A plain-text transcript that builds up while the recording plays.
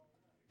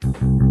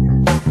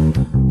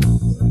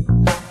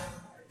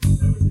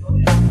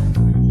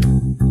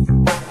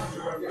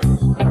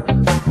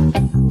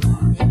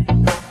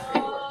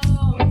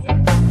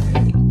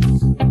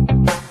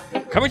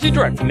Coming to you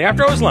direct from the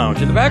After Hours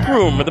Lounge in the back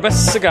room of the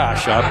best cigar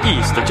shop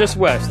east or just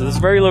west of this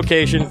very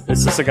location.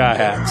 It's the Cigar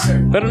Hacks,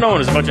 better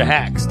known as a bunch of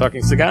hacks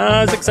talking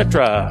cigars,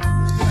 etc.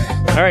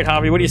 All right,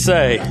 Javi, what do you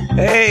say?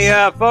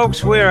 Hey,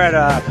 folks, we're at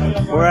a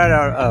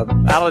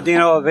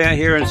Aladino event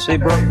here in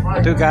Seabrook.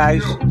 Two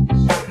guys.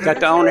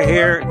 Got the owner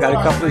here. Got a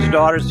couple of his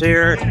daughters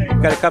here.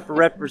 Got a couple of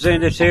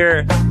representatives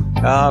here.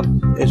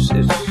 It's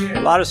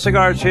a lot of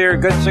cigars here.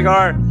 Good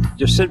cigar.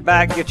 Just sit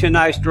back, get you a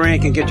nice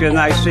drink, and get you a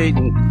nice seat,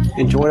 and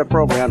enjoy the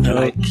program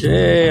tonight.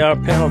 Okay, our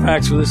panel of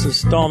hacks for this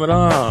installment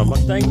on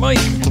Mustang Mike.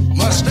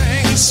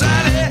 Mustang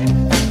Sally.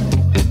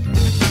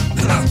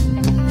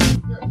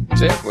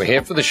 That's it. We're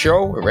here for the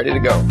show. We're ready to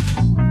go.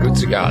 Good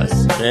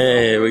cigars.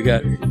 Hey, we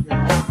got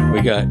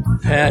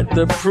Pat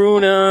the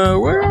Pruner.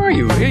 Where are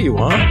you? Here you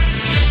are.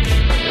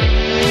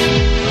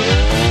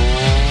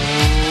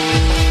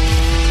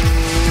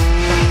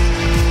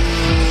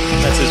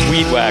 That's his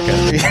weed whacker.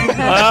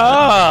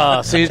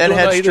 So he's and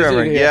head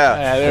trimmer.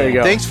 Yeah. There you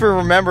go. Thanks for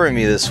remembering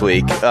me this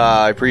week.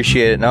 I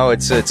appreciate it. No,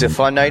 it's a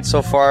fun night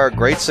so far.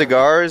 Great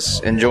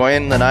cigars.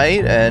 Enjoying the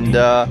night, and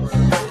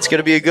it's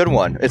gonna be a good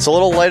one. It's a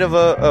little light of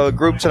a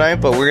group tonight,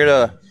 but we're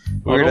gonna.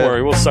 Don't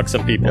worry, we'll suck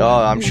some people.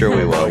 Oh, I'm sure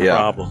we will. No yeah.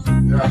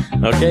 problem.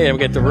 Okay, and we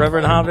get the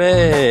Reverend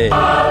Javi.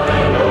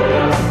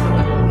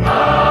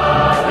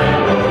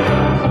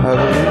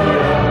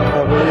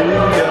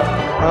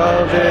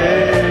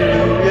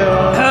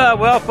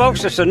 Well,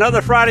 folks, it's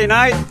another Friday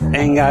night,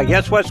 and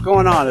guess what's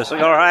going on? The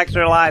Cigar Hacks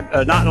are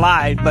live. Not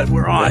live, but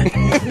we're on.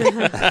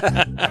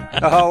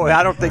 Oh,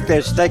 I don't think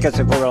they'd stake us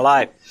if we were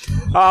live.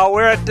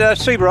 We're at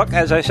Seabrook,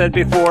 as I said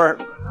before,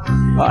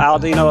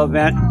 Aladino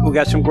event. We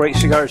got some great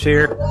cigars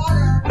here.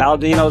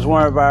 Aladino is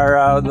one of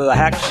our the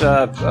Hacks'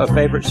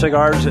 favorite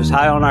cigars. It's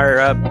high on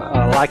our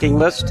liking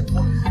list.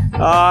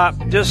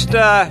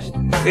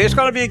 It's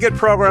going to be a good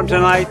program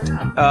tonight.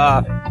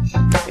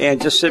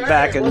 And just sit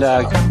back and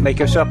make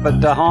yourself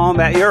at home,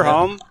 at your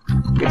home.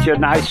 Get you a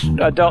nice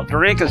adult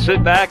drink and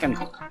sit back, and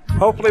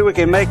hopefully we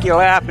can make you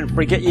laugh and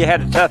forget you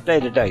had a tough day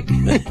today.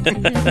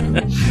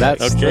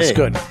 That's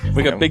good.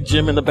 We got Big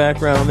Jim in the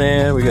background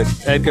there. We got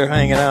Edgar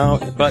hanging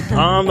out. But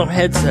on the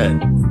headset,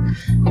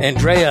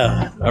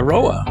 Andrea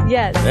Aroa.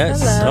 Yes.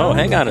 Hello. Oh,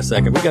 hang on a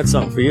second. We got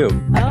something for you.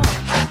 Oh.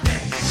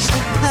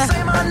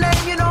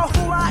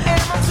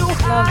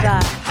 Love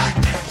that.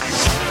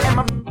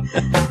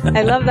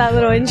 I love that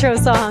little intro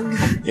song.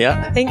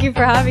 Yeah. Thank you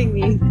for having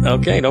me.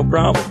 Okay, no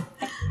problem.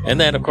 And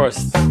then, of course,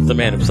 the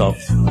man himself,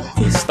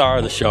 the star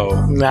of the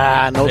show.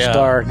 Nah, no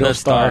star. Yeah,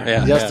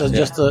 just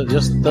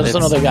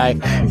another guy.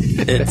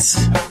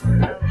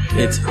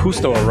 It's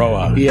Justo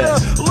Aroa.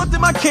 Yes. Looked at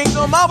my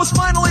kingdom, I was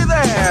finally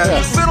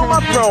there. Sit on my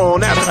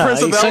throne as the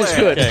Prince of Bel Air. Sounds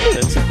good. Okay,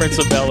 it's the Prince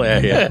of Bel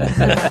Air, yeah.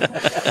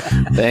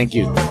 Thank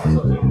you.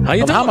 How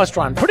you doing? How much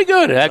fun? Pretty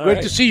good. Great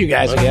right. to see you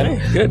guys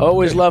again. Good.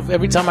 Always love,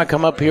 every time I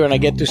come up here and I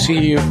get to see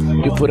you,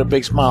 you put a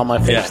big smile on my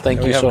face. Yeah, Thank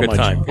we you have so a good much.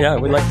 Time. Yeah,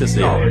 we'd like to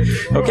see you.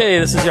 Okay,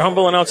 this is your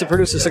humble announcer,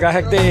 producer, Cigar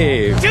Hack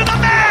Dave. To the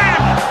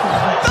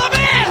man! The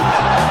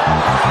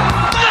man!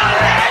 The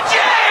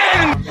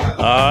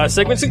legend!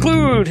 Segments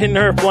include Hidden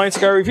Herb Blind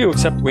Cigar Review,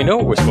 except we know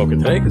we're smoking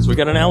today because we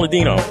got an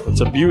Aladino.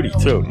 It's a beauty,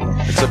 too.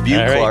 It's a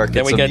beaut, Clark.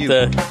 Then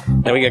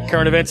we get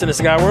current events in the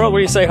cigar world. What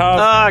do you say,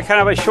 Hob? Kind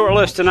of a short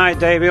list tonight,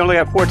 Dave. We only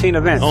have 14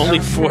 events. Only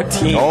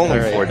 14. Only All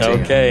right. 14.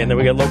 Okay, and then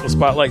we got Local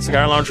Spotlight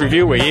Cigar Lounge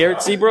Review. We're here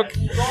at Seabrook.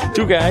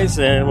 Two guys,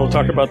 and we'll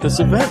talk about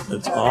this event.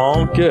 It's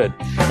all good.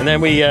 And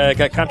then we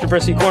got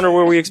Controversy Corner,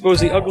 where we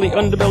expose the ugly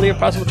underbelly of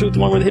possible truth,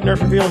 along with Hidden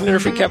Earth Reveal and Hidden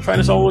Earth Recap. Find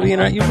us all over the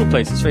internet, usual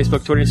places: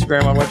 Facebook, Twitter,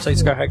 Instagram, our website,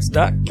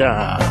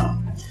 cigarhacks.com.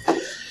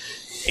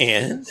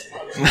 And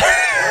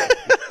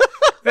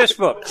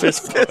Facebook.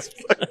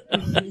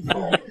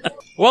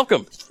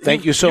 Welcome.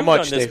 Thank you so You've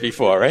much, done this Dave.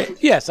 before, right?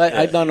 Yes,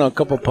 I've done a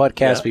couple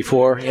podcasts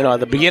before. You know, at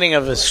the beginning I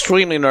was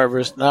extremely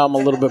nervous. Now I'm a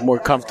little bit more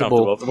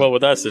comfortable. Well,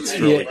 with us, it's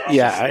really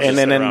and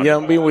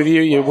then being with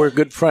you, we're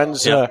good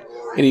friends. Yeah.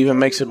 It even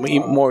makes it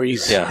more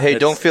easy. Yeah. Hey,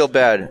 don't feel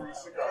bad.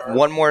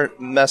 One more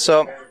mess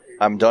up,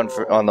 I'm done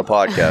on the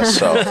podcast.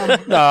 So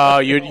No,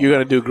 you're going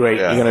to do great.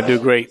 Yeah. You're going to do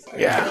great.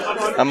 Yeah.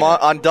 I'm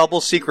on double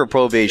secret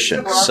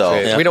probation.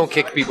 So We don't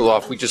kick people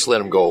off. We just let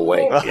them go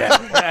away.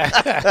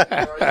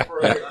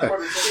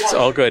 It's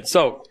all good.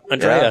 So,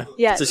 Andrea,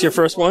 Yes. is this your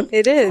first one?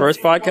 It is.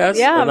 First podcast?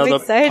 Yeah, I'm Another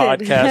excited.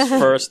 podcast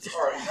first.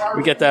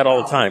 We get that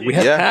all the time. We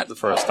had Yeah. Pat the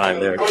first time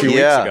there a few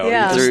weeks yeah, ago.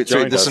 Yeah. He just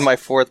joined this us. is my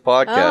fourth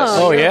podcast.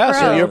 Oh, yeah? Pro.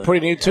 So you're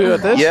pretty new, too,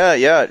 at this?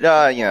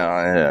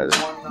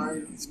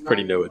 He's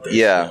pretty new at this.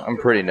 Yeah, I'm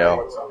pretty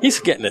new. He's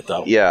getting it,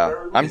 though. Yeah,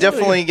 I'm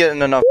definitely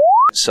getting enough.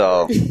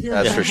 So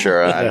that's for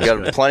sure. I've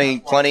got plenty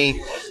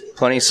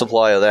plenty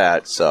supply of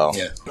that. So,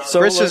 So,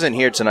 Chris isn't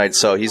here tonight,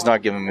 so he's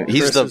not giving me.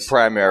 He's Chris the is-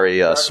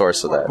 primary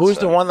source of that. Who's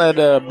the one that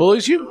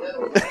bullies you?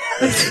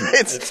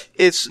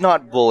 It's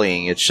not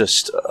bullying. It's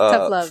just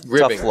Tough love.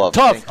 Ribbing. Tough love.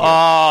 Tough. Thank you.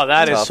 Oh,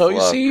 that is Tough so. You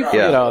love. see, Yeah. you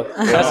know,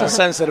 that's a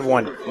sensitive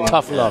one.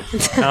 Tough love.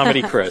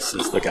 Comedy Chris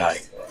is the guy.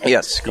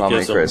 Yes, Comedy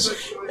gives him-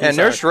 Chris. And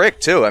Nurse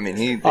Rick, too. I mean,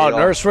 he. Oh,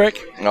 Nurse Rick.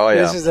 Oh, yeah.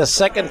 This is the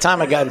second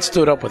time I got and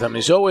stood up with him.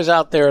 He's always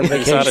out there on He's out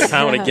vacation. of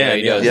town again.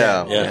 he does.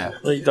 Yeah.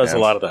 Well, he does a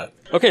lot of that.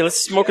 Okay,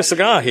 let's smoke a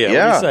cigar here.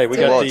 Yeah. What do you say? We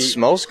got well, the it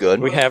smells good.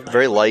 we have-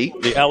 very light.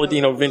 the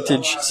Aladino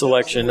Vintage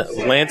Selection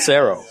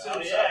Lancero.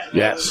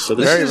 Yes. So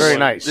very, very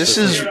nice. This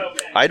is.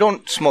 I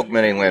don't smoke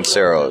many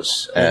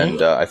Lanceros,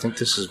 and I think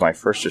this is my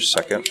first or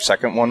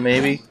second one,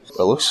 maybe.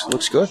 But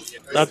looks good.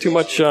 Not too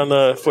much on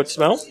the foot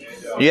smell.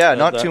 Yeah,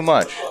 not too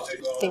much.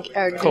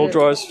 Cold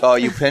draws. Oh,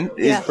 you pinned?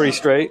 Yeah. Pretty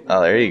straight.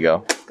 Oh, there you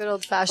go. Good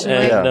old fashioned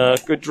And way.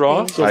 good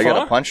draw so I got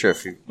far. a puncher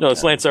if you. No,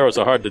 it's Lanceros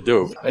are hard to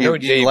do. I know, You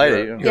Dave, light you're,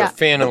 it. you're Yeah. a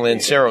fan of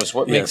Lanceros.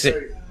 What Yes. makes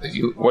it?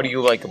 What do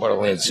you like about a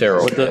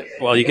Lancero?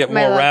 Well, you get Am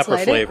I more allowed to wrapper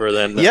light it? flavor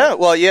than Yeah,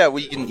 well, yeah,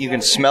 you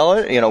can smell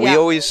it. You know, we Yeah.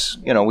 always,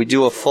 we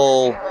do a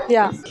full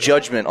Yeah.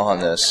 judgment on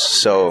this.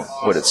 So,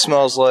 what it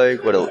smells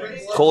like, what it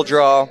cold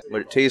draw,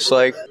 what it tastes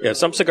like. Yeah,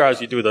 some cigars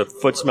you do the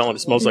foot smell and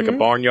it smells like a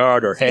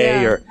barnyard or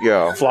hay Yeah. or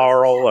Yeah.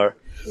 floral or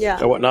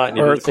Yeah. whatnot. And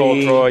you do the cold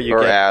Earthy draw, you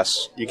Or get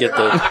ass. you get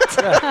the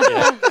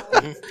yeah.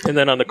 Mhm. And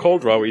then on the cold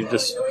draw, where you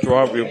just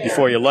draw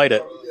before you light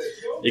it,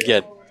 you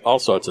get all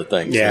sorts of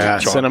things. Yeah,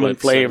 Chocolate, cinnamon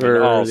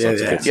flavor, all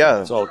sorts of yeah. good Yeah.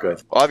 stuff. It's all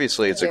good.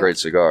 Obviously, it's a great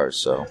cigar.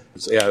 So,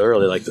 Yeah, I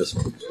really like this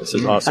one. This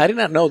is awesome. I did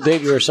not know,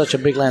 Dave, you were such a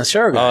big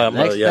Lancero guy. I'm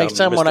next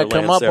time when I Mr.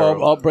 come up,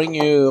 Lancero. I'll bring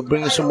you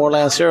some more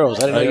Lanceros. I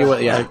didn't know you were.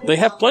 Yeah. They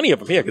have plenty of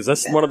them here because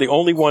that's one of the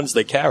only ones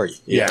they carry.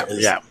 Yeah,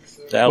 is yeah.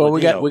 the Well,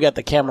 we Aladino. got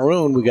the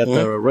Cameroon, we got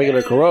the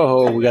regular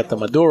Corojo, we got the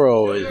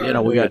Maduro.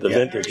 We got the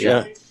vintage.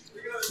 Yeah.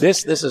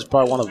 This is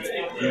probably one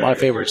of my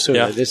favorites too.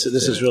 Yeah. This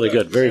is really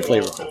good, very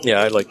flavorful.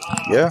 Yeah,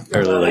 yeah. I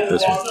really like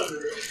this one.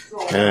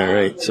 All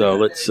right, so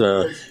let's.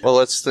 Well,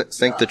 let's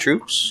thank the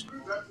troops.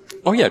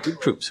 Oh yeah, do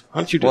troops.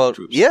 Why don't you do Well,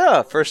 troops?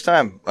 yeah, first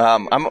time.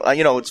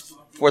 It's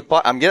fourth.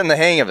 I'm getting the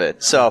hang of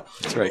it. So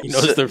That's right. He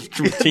knows the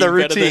routine the better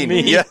than routine.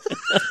 me. Yeah.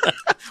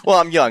 Well,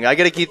 I'm young. I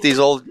got to keep these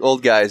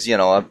old guys.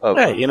 Up.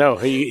 Hey, you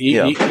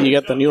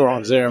got the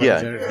neurons there. Yeah,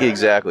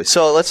 exactly.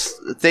 So let's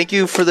thank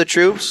you for the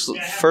troops,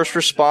 first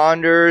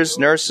responders,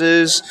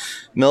 nurses,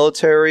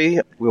 military.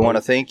 We want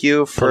to thank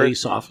you for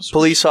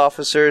Police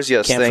officers.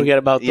 Yes, Can't forget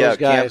about those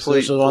guys.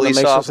 Those are the one that police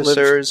makes us live.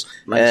 officers,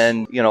 Nice.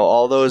 and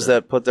all those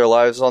that put their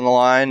lives on the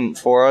line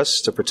for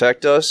us to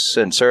protect us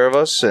and serve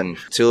us and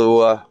to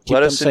let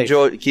them us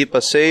safe. keep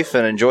us safe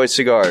and enjoy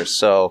cigars.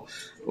 So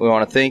we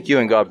want to thank you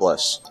and God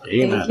bless.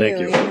 Amen. Thank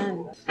you. Amen.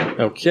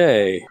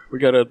 Okay, we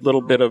got a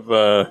little bit of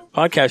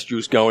podcast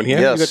juice going here.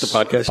 Yes. We got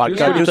the podcast juice. Podcast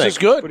What do you juice think? is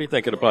good. What do you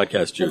think of the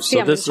podcast juice? see,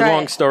 So I'm this is a gonna try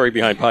long it. story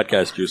behind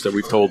podcast juice that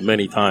we've told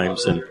many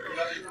times, and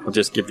I'll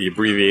just give the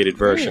abbreviated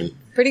version.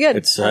 Pretty good.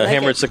 It's I like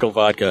Hammer and it. Sickle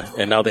vodka,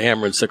 and now the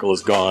Hammer and Sickle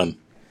is gone.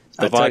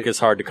 The I tell vodka you- is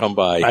hard to come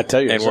by. I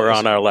tell you, and it's- we're it's-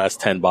 on our last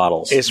 10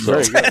 bottles. It's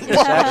very good. It's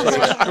actually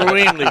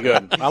extremely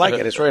good. I like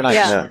it. It's very nice.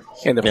 Yeah.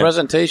 And the Yeah.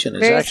 presentation is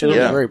Very actually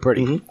smooth. very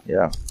pretty.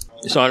 Yeah.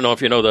 So I don't know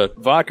if you know, the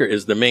vodka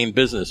is the main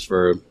business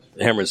for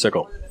Hammer and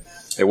Sickle.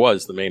 It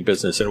was the main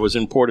business, and it was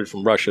imported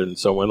from Russia. And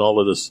so when all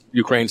of this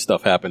Ukraine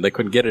stuff happened, they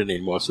couldn't get it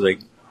anymore. So they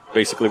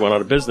basically went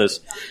out of business,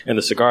 and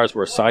the cigars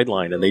were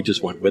sidelined, and they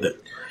just went with it.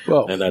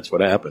 Well, And that's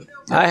what happened.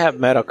 I have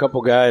met a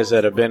couple guys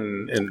that have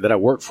been that I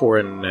worked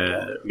for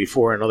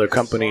before in other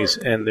companies,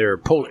 and they're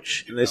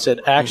Polish. And they said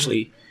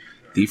actually,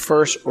 the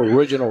first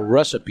original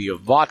recipe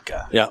of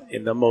vodka Yeah.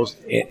 in the most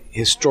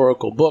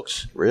historical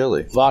books,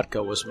 Really?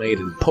 vodka was made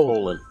in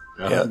Poland.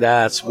 Uh-huh.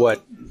 That's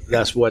what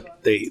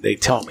they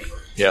tell me.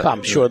 Yeah.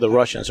 I'm sure the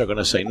Russians are going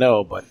to say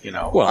no, but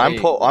Well,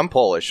 I'm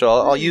Polish, so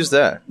I'll use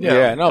that.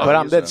 no, but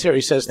I'm use dead that.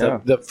 serious. He says Yeah.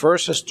 the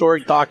first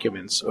historic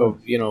documents of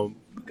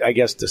I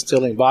guess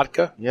distilling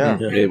vodka. Yeah.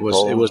 It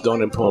was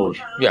done in Poland.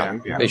 Yeah,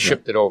 they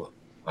shipped it over.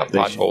 I'm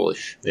not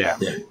Polish. Yeah.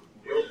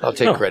 I'll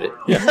take credit.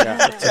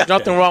 There's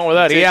nothing wrong with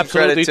that. He Taking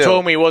absolutely credit, too.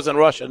 told me he wasn't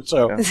Russian,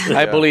 so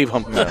I believe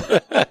him.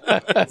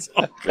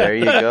 There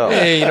you go.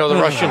 Hey, the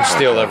Russians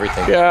steal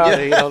everything.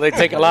 They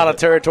take a lot of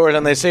territory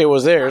and they say it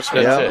was theirs.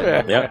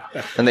 Yeah.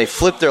 yeah. And they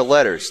flip their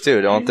letters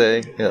too, don't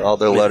they? Yeah, all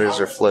their letters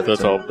are flipped.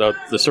 That's all.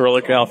 The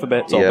Cyrillic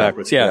alphabet, it's all Yeah.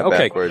 backwards. Yeah, Yeah, okay.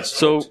 backwards.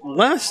 So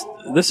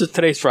this is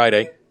today's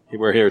Friday.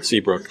 We're here at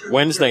Seabrook.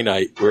 Wednesday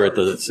night, we're at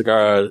the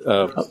cigar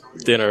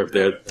dinner.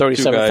 There,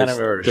 37th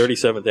anniversary.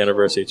 37th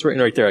anniversary. It's written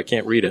right there. I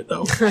can't read it,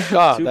 though.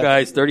 Ah, Two that-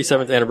 Guys'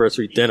 37th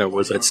anniversary dinner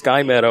was at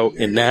Sky Meadow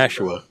in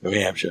Nashua, New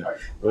Hampshire,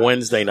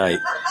 Wednesday night.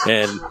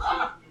 And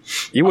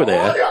you were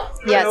there.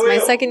 Yeah, it's my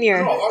second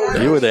year.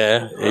 You were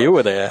there. You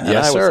were there. And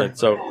Yes, I was sir.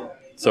 there.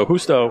 So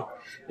Justo,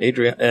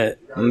 Andrea,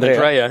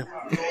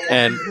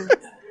 and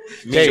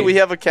Should we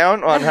have a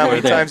count on how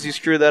many there. times you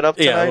screwed that up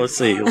tonight? yeah, let's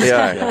see.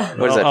 Yeah.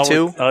 What is that, I'll-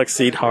 2? I'll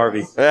exceed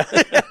Harvey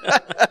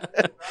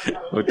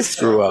with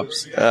screw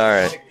ups. All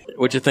right.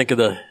 What'd you think of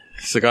the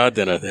cigar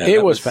dinner?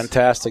 It was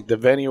fantastic. The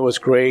venue was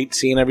great.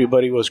 Seeing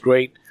everybody was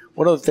great.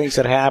 one of the things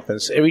that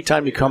happens every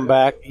time you come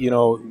back,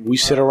 we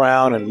sit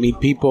around and meet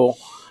people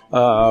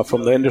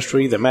from the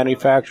industry. The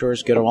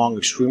manufacturers get along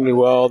extremely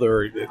well.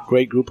 They're a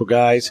great group of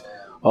guys.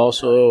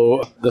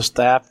 Also, the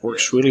staff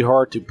works really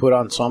hard to put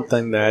on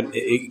something that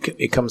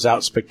it comes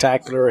out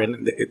spectacular,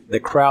 and the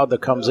crowd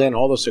that comes in,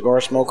 all the cigar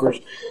smokers,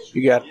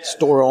 you got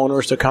store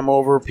owners to come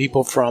over,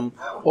 people from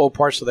all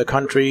parts of the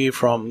country,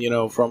 from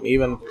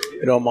even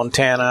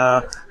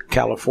Montana,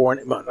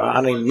 California.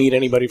 I didn't meet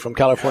anybody from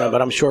California,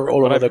 but I'm sure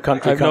all over the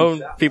country. I've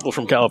known people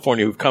from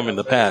California who've come in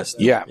the past.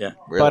 Yeah. Really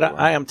But well.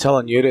 I am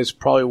telling you, it is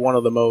probably one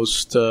of the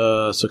most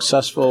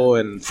successful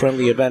and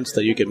friendly events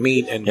that you can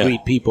meet and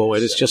greet people.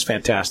 It is just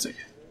fantastic.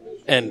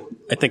 And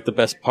I think the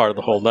best part of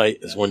the whole night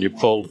is when you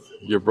pulled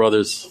your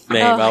brother's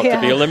name out to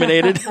be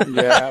eliminated.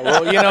 Yeah,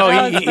 well, he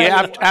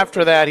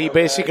after that, he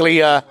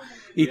basically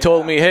he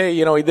told me, hey,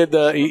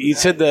 he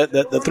said the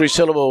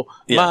 3-syllable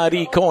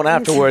maricón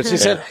afterwards. He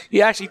said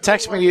he actually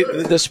texted me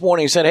this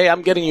morning. He said, hey,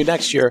 I'm getting you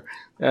next year.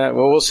 Well,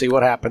 we'll see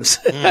what happens.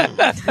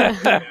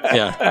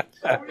 Yeah.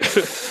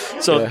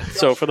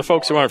 So for the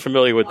folks who aren't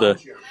familiar with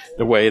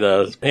the way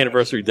the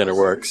anniversary dinner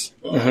works,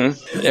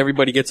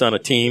 everybody gets on a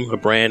team, a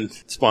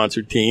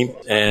brand-sponsored team,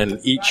 and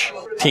each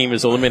team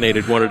is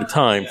eliminated one at a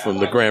time from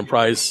the grand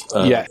prize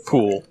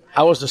pool.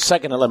 I was the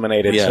second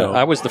eliminated. Yeah, so.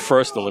 I was the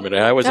first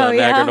eliminated. I was on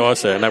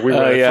Nagarnosa, and we were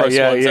the first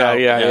ones out.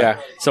 Yeah.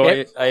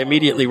 So I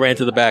immediately ran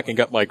to the back and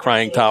got my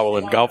crying towel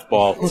and golf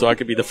ball so I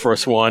could be the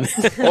first one.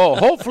 Well,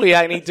 hopefully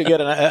I need to get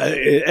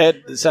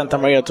Ed Santa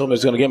Maria told me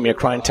he's going to give me a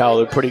crying towel.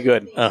 They're pretty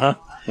good. Uh-huh.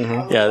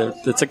 Mm-hmm. Yeah,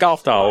 it's a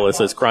golf towel. It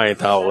says crying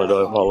towel and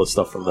all the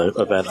stuff from the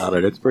event on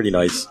it. It's pretty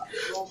nice,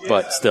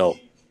 but still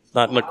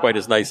not quite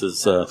as nice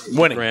as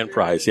winning grand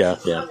prize. Yeah.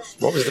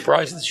 What was the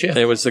prize this year?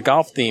 It was a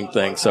golf theme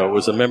thing, so it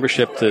was a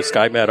membership to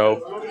Sky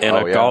Meadow and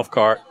a golf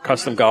cart,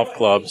 custom golf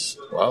clubs.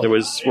 Wow. It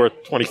was worth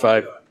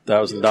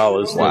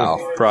 $25,000.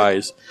 Wow.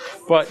 Prize,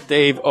 but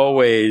Dave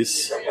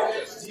always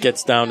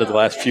gets down to the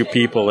last few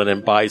people and then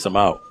buys them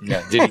out.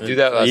 Yeah. Did he do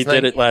that last He night?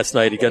 did it last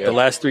night. He got the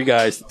last 3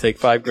 guys to take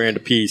 $5,000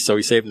 apiece, so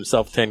he saved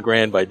himself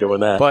 $10,000 by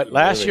doing that. But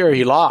last year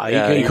he lost.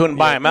 Yeah, he couldn't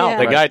buy him out. Yeah.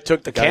 The guy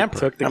took the camper.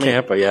 Took the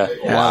camper, yeah.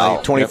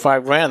 Wow,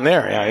 $25,000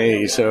 there.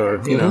 Yeah,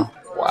 so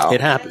Wow.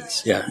 It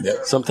happens, yeah.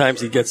 Sometimes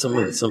he gets them,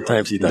 and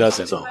sometimes he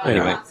doesn't. So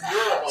anyway,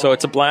 so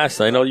it's a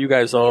blast. I know you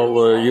guys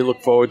all you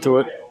look forward to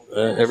it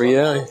every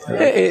year.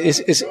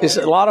 It's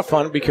a lot of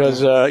fun because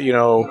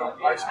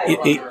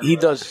he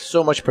does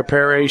so much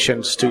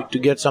preparations to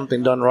get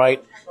something done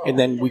right. And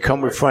then we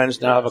come with friends.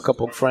 Now I have a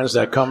couple of friends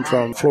that come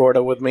from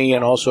Florida with me,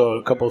 and also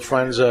a couple of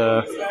friends.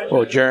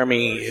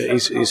 Jeremy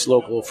is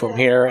local from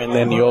here, and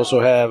then you also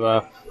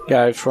have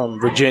guys from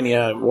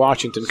Virginia,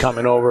 Washington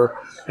coming over,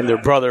 and their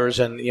brothers.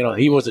 And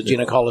he was the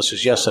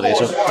gynecologist yesterday.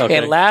 So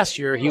and last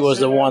year he was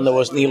the one that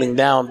was kneeling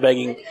down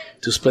begging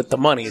to split the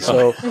money.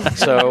 So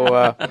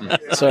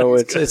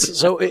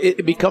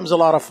it becomes a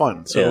lot of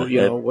fun.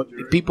 So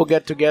people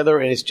get together,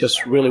 and it's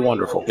just really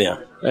wonderful. Yeah,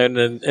 and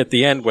then at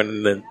the end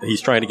when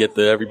he's trying to get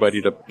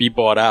everybody to be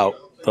bought out,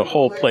 the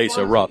whole place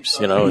erupts.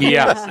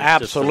 Yeah, It's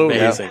absolutely.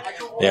 just amazing.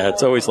 Yeah,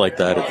 it's always like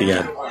that at the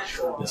end.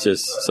 It's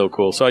just so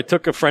cool. So I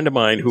took a friend of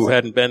mine who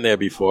hadn't been there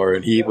before,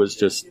 and he was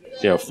just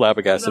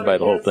flabbergasted by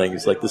the whole thing.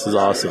 He's like, "This is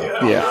awesome."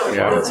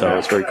 Yeah. So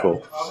it's very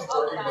cool.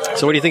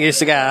 So what do you think of your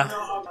cigar?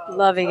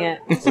 Loving it.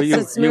 Well,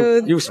 It's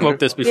smooth. you've smoked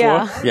this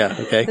before? Yeah.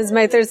 Okay. This is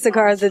my third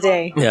cigar of the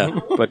day. Yeah,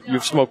 but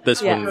you've smoked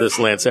this one, this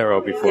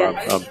Lancero before,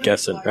 Yeah. I'm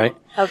guessing, right?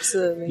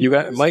 Absolutely. You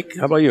got Mike?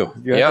 How about you?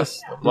 You had Yeah.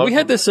 this? We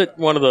had this at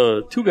one of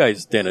the 2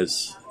 guys'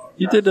 dinners.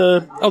 You did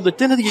the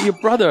dinner that your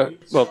brother.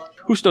 Well,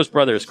 Justo's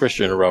brother is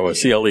Christian Aroa,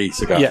 CLE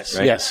Cigars. Yes,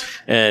 right? yes.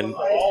 And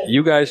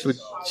you guys were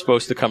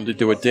supposed to come to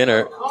do a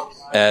dinner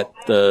at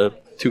the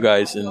 2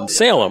 guys in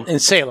Salem. In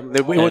Salem,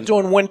 we were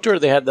doing winter.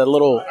 They had the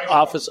little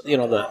office,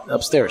 the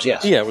upstairs.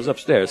 Yes. Yeah, it was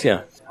upstairs.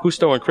 Yeah,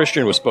 Justo and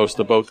Christian were supposed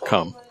to both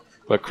come,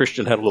 but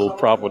Christian had a little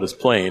problem with his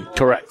plane.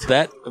 Correct.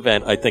 That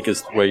event, I think,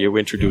 is where you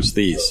introduced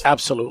these.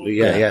 Absolutely.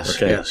 Yeah. Yes.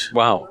 Okay. Yes.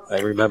 Wow,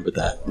 I remember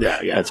that. Yeah.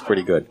 That's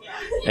pretty good.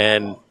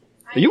 And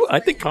I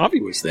think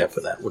Harvey was there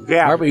for that one.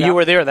 Yeah. Harvey, you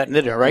were there that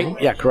dinner, right?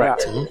 Yeah.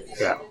 Correct.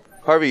 Yeah.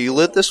 Harvey, you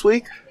lit this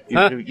week?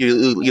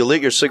 You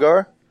lit your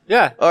cigar?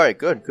 Yeah. All right,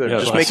 good. Yeah,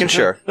 Just last making week.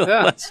 sure.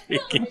 Last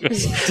week.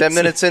 10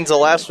 minutes into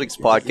last week's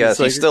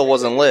podcast, he still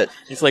wasn't lit.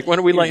 He's like, when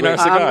are we lighting our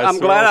cigars? I'm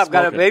So glad we're all I've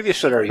got a smoking.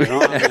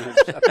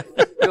 babysitter,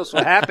 I feel so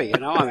happy,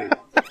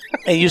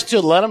 And you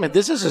still let him?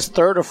 This is his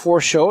 3rd or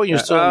 4th show, and you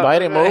still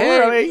invite him over?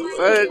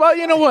 hey, Well,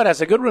 you know what?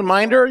 As a good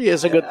reminder,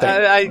 it's a good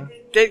thing.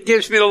 It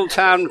gives me a little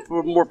time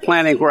for more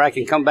planning where I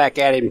can come back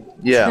at him.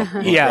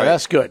 Yeah. Yeah,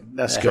 that's good.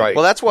 That's good. Right.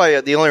 Well, that's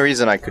why the only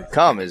reason I could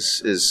come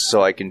is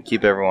so I can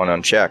keep everyone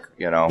on check,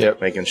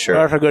 making sure.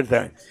 That's a good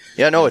thing.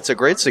 Yeah, no, it's a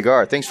great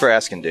cigar. Thanks for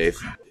asking, Dave.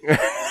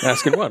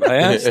 Asking what? I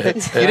asked. You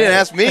didn't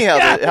ask me how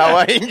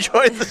I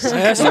enjoyed this.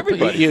 I asked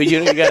everybody.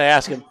 You got to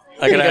ask him.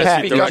 I gotta Pat,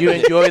 ask did you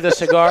enjoy the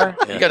cigar?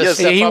 You got to Yes,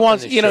 step He up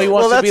wants, in this he show.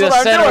 wants Well, to be that's the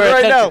what I'm center doing of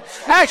right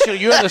attention. Actually,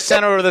 you're in the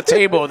center of the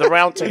table, the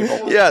round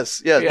table.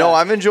 Yes. Yeah. No,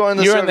 I'm enjoying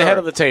the You're cigar. in the head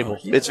of the table.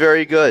 It's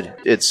very good.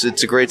 It's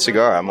a great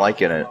cigar. I'm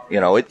liking it. You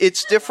know,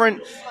 it's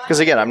different because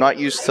again, I'm not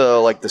used to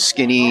like the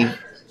skinny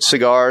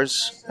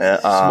cigars.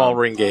 Small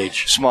ring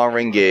gauge. Small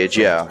ring gauge,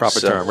 yeah. Proper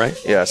term, right?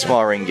 Yeah,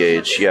 small ring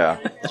gauge, yeah.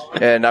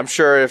 And I'm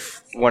sure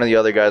if one of the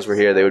other guys were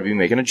here, they would be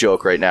making a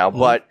joke right now.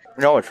 But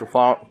no, it's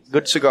a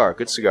good cigar.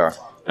 Good cigar.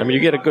 I mean,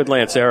 you get a good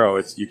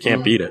Lancero, you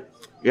can't beat it.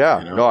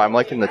 Yeah. No, I'm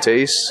liking the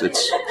taste.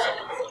 It's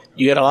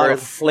You get a lot of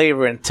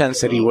flavor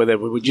intensity with it.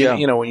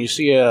 When you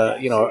see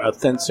a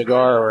thin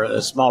cigar or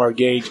a smaller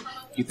gauge,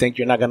 you think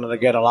you're not going to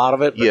get a lot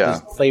of it. But Yeah.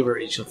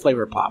 it's a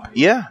flavor pop.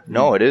 yeah.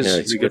 No, it is. Yeah,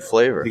 it's a good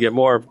flavor. You get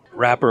more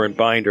wrapper and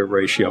binder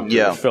ratio to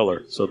Yeah. the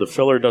filler, so the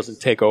filler doesn't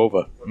take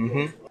over.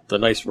 Mm-hmm. The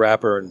nice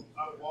wrapper and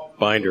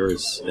binder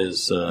is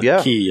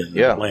key in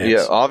yeah, Lance.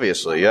 yeah.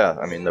 Obviously, yeah.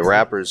 I mean, the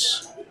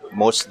wrapper's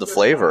most of the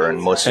flavor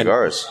in most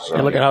cigars. So.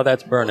 And look at how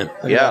that's burning.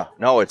 Look at Yeah. that.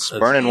 No, it's That's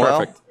burning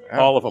perfect.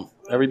 well. All of them.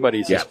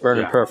 Everybody's just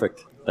burning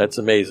perfect. That's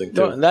amazing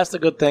too. And that's the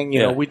good thing, you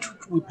know. We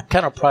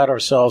kind of pride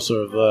ourselves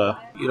of,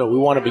 we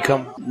want to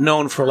become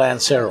known for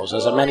Lanceros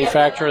as a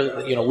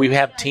manufacturer. You know, we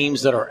have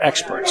teams that are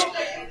experts,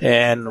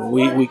 and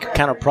we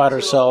kind of pride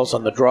ourselves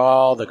on the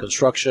draw, the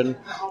construction,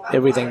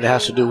 everything that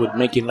has to do with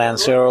making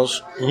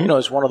Lanceros. Mm-hmm. You know,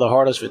 it's one of the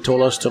hardest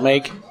vitolas to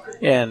make,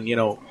 and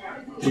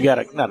we got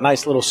a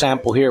nice little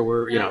sample here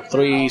where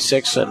 3,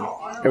 6, and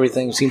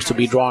everything seems to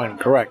be drawing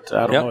correct.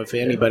 I don't know if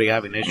anybody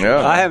having issues.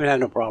 Yeah. I haven't had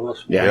no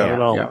problems. Yeah.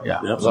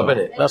 Love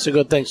it. That's a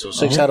good thing. So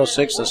 6 out of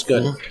 6, that's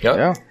good.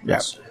 Yeah. Yeah.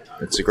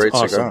 It's a great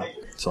Awesome. cigar.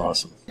 It's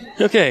awesome.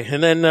 Okay,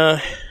 and then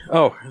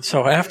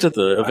so after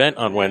the event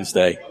on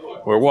Wednesday,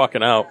 we're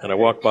walking out, and I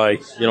walk by,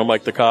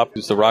 Mike the cop,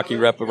 who's the Rocky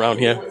rep around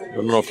here. I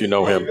don't know if you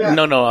know him.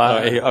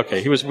 No.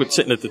 He was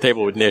sitting at the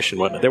table with Nish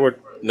and whatnot. They were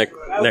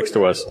next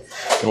to us,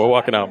 and we're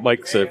walking out.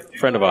 Mike's a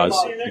friend of ours,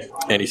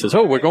 and he says,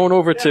 "Oh, we're going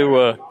over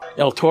to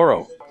El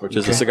Toro, which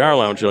is a cigar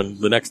lounge on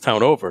the next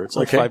town over. It's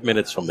like 5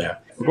 minutes from there.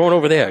 We're going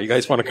over there. You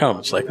guys want to come?"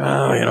 It's like,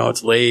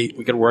 it's late.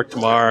 We got to work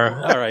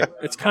tomorrow. All right.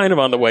 It's kind of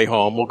on the way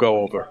home. We'll go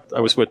over. I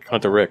was with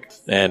Hunter Rick,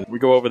 and we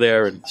go over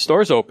there, and the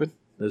store's open.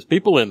 There's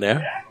people in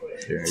there.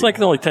 It's like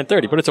it's only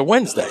 10:30, but it's a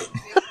Wednesday,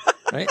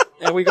 right?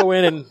 And we go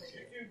in, and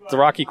the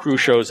Rocky crew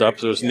shows up.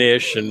 So there's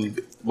Nish and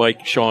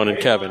Mike, Sean, and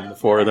Kevin. The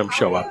 4 of them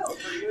show up.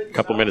 A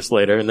couple minutes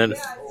later, and then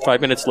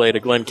 5 minutes later,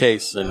 Glenn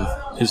Case and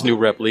his new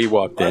rep Lee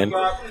walked in.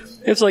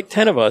 It's like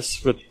 10 of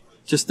us, but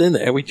just in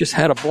there, we just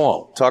had a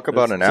ball. Talk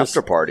about an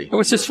after party. It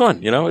was just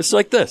fun, It's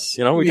like this,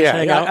 We just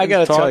hang out. I got to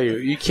and talk. tell you,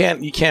 you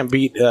can't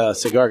beat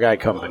Cigar Guy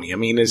Company. I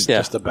mean, it's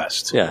just the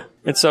best. Yeah.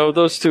 And so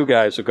those two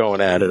guys are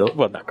going at it.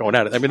 Well, not going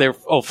at it. I mean, they're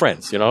old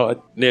friends,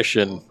 Nish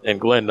and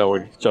Glenn know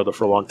each other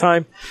for a long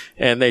time,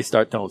 and they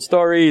start telling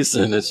stories,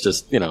 and it's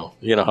just, you know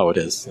how it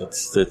is.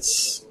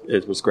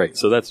 It was great.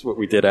 So that's what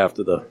we did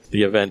after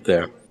the event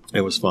there.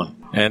 It was fun.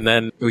 And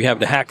then we have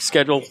the hack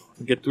schedule.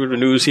 We'll get through the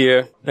news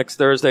here. Next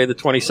Thursday, the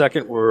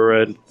 22nd,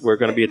 we're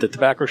going to be at the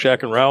Tobacco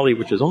Shack in Raleigh,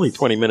 which is only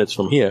 20 minutes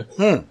from here.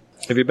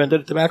 Have you been to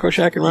the Tobacco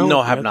Shack in Raleigh?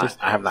 No, I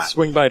have not.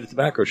 Swing by the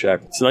Tobacco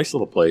Shack. It's a nice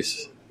little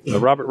place.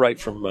 Robert Wright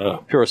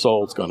from Pure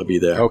Soul is going to be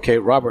there. Okay,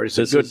 Robert is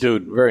a good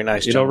dude. Very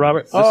nice. You know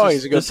Robert?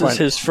 He's a good friend. This is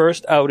his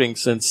first outing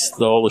since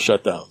all the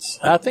shutdowns.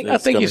 I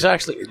think he's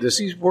actually.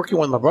 He's working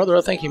with my brother.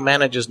 I think he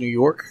manages New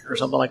York or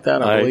something like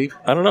that. I believe.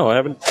 I don't know.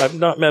 I've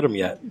not met him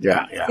yet.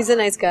 Yeah. He's a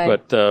nice guy.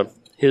 But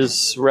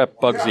his rep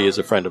Bugsy is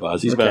a friend of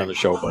ours. He's been on the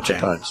show a bunch of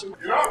times.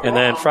 And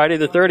then Friday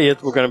the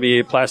 30th, we're going to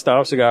be at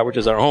Plastow Cigar, which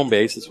is our home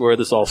base. It's where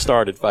this all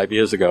started 5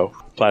 years ago.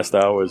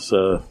 Plastow was.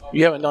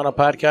 You haven't done a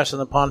podcast in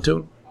the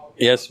pontoon?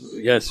 Yes,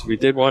 we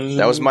did one.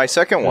 That was my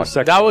second one.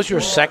 That was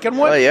your second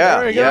one? Oh, yeah.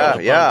 There you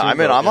go. I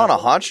mean, I'm on a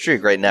hot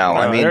streak right now.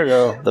 I mean, there you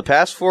go. the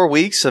past 4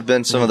 weeks have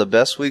been some of the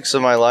best weeks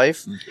of my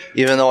life,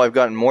 even though I've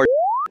gotten more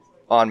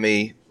on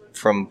me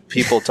from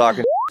people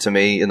talking to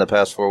me in the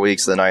past 4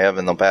 weeks than I have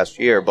in the past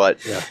year. But,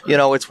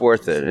 it's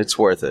worth it. It's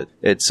worth it.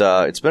 It's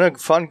been a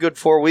fun, good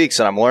 4 weeks,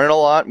 and I'm learning a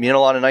lot, meeting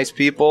a lot of nice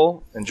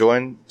people,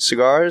 enjoying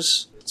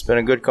cigars. It's been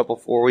a good couple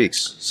 4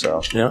 weeks.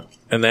 So yeah.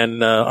 And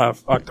then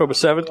October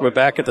 7th, we're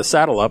back at the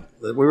Saddle Up.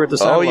 We were at the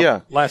Saddle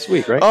Up last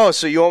week, right? Oh,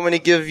 so you want me to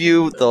give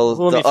you the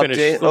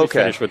update? Let me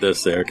finish with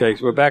this there, okay?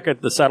 So we're back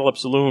at the Saddle Up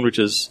Saloon, which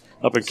is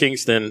up in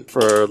Kingston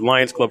for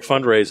Lions Club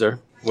fundraiser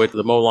with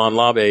the Molan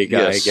Labe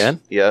guy again.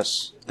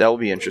 Yes, that will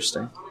be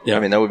interesting. Yeah. I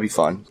mean, that would be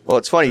fun. Well,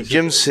 it's funny.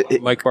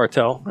 Mike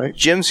Bartell, right?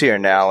 Jim's here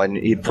now,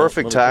 and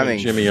perfect timing.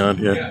 Jimmy on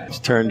here. Let's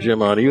turn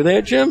Jim on. Are you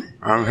there, Jim?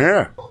 I'm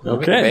here.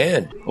 Okay.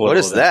 Man. What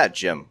is that,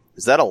 Jim?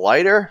 Is that a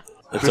lighter?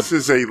 This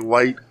is a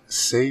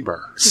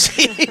lightsaber.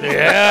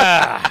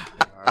 Yeah.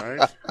 All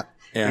right?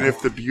 Yeah. And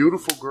if the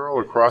beautiful girl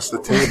across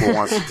the table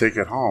wants to take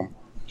it home,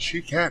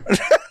 she can.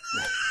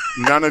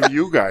 None of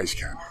you guys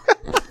can.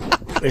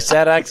 Is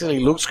that actually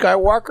Luke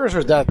Skywalker's or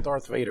is that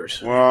Darth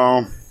Vader's?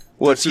 Well,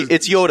 it's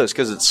Yoda's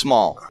because it's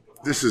small.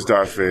 this is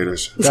Darth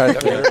Vader's. I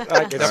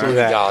can see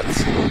that.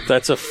 Gods.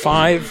 That's a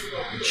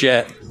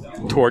 5-jet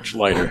torch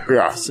lighter.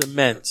 Yeah. It's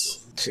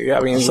immense. I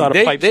mean, It's not a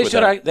they pipes with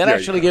should that.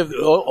 actually give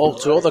to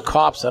all the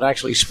cops that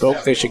actually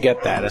spoke. They should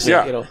get that. It's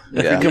Yeah.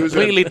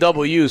 completely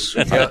double use.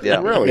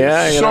 Yeah. Really,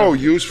 Yeah, it's you so know.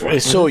 useful.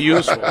 It's so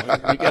useful.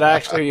 You could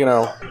actually,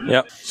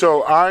 Yep.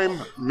 So I'm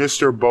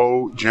Mr.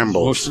 Bo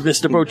Jimbles.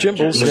 Mr. Bo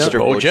Jimbles. Mr. Yeah.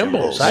 Bo Bo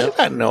Jimbles. I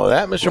didn't know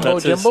that, Mr. Bo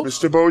That's his- Jimbles.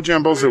 Mr. Bo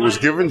Jimbles, it was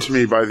given to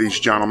me by these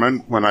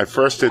gentlemen when I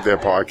first did their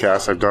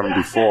podcast. I've done them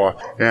before,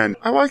 and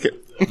I like it.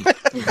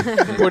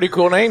 Pretty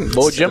cool name,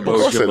 Bo Of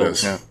Jimbles. course it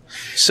is.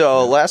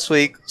 So last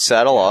week,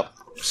 saddle up.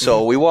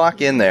 So we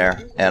walk in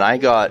there, and I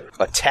got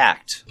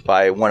attacked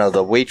by one of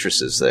the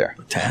waitresses there.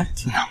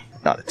 Attacked? No,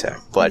 not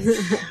attacked, but.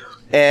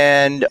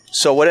 And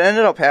so what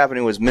ended up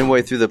happening was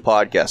midway through the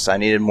podcast, I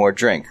needed more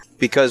drink.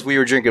 Because we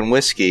were drinking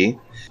whiskey,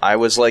 I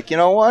was like, you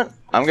know what?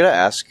 I'm going to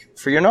ask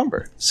for your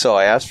number. So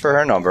I asked for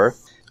her number.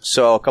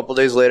 So a couple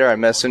days later, I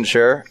messaged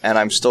her, and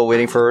I'm still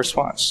waiting for a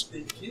response.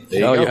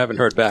 No, you haven't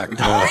heard back.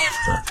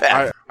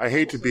 I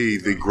hate to be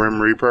the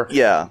Grim Reaper.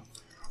 Yeah.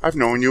 I've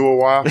known you a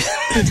while.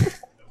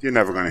 You're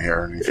never going to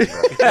hear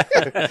anything back.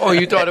 Oh,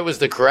 you thought it was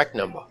the correct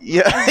number.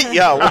 Yeah.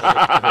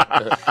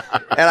 Yeah.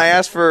 And I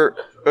asked for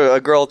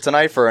a girl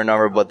tonight for her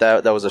number, but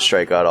that was a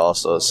strikeout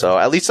also. So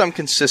at least I'm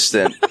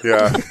consistent.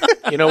 Yeah.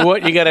 You know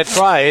what? You got to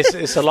try.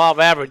 It's a law of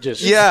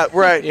averages. Yeah,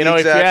 right. You know,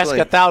 exactly. if you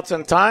ask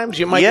 1,000 times,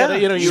 you might Yeah,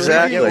 get, you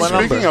exactly. might get one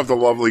Speaking number. of the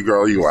lovely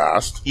girl you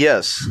asked,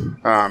 Yes.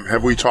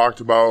 have we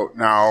talked about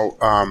now,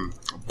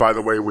 by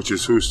the way, which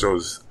is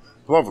Husto's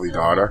lovely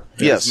daughter,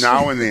 Yes. is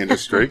now in the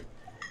industry,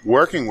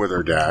 working with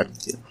her dad,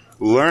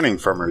 learning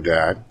from her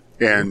dad,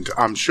 and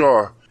I'm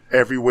sure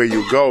everywhere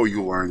you go,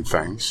 you learn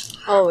things.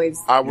 Always.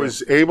 I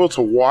was able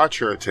to watch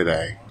her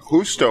today.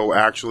 Husto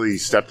actually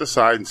stepped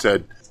aside and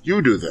said,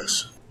 "You do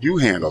this. You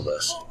handle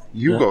this.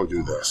 You go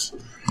do this."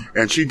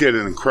 And she did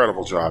an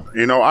incredible job.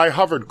 You know, I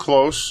hovered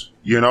close,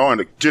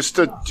 and just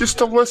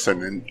to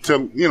listen and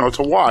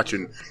to watch,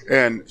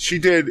 and she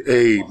did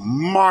a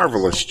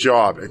marvelous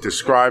job at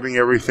describing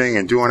everything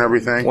and doing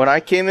everything. When I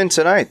came in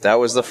tonight, that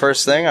was the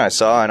first thing I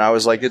saw, and I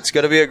was like, it's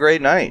going to be a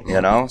great night,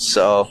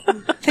 So,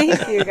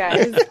 Thank you,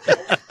 guys.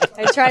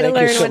 I try to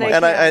learn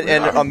when I and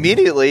can. and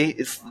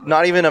immediately,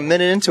 not even a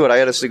minute into it, I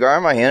had a cigar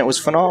in my hand. It was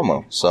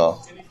phenomenal.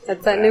 So,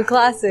 That's that new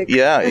classic.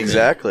 yeah,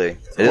 exactly.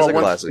 It is a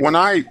classic. When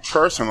I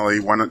personally,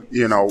 when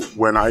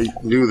I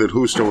knew that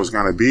Husto was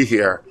going to be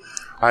here,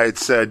 I had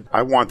said,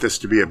 I want this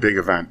to be a big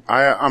event.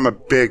 I'm a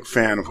big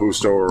fan of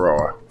Husto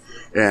Aroa.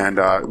 And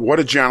what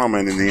a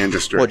gentleman in the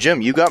industry. Well,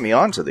 Jim, you got me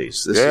onto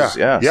these. This is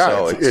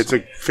So it's a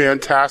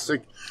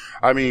fantastic.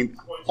 I mean,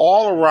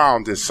 all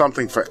around there's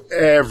something for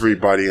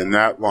everybody in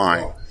that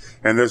line,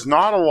 and there's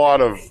not a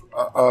lot of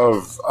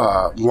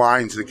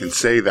lines that can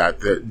say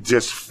that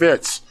just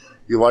fits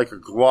you like a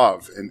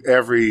glove in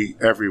every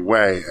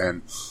way.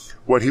 And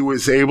what he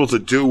was able to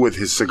do with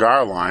his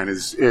cigar line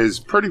is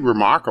pretty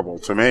remarkable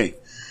to me.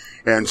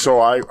 And so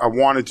I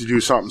wanted to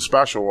do something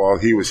special while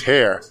he was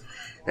here.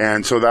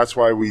 And so that's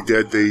why we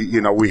did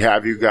we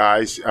have you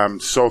guys. I'm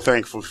so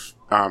thankful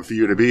for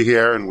you to be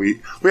here. And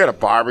we had a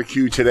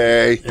barbecue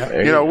today.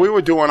 Yeah, we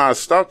were doing our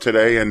stuff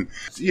today. And,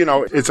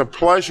 it's a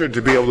pleasure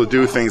to be able to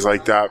do things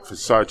like that for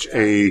such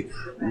a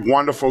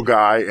wonderful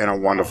guy and a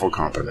wonderful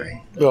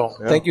company. Well,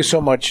 thank you so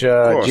much,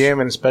 Jim,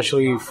 and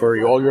especially for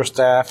all your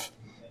staff.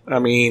 I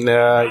mean,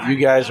 you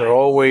guys are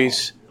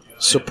always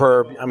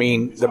superb. I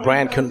mean, the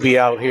brand couldn't be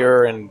out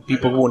here, and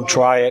people wouldn't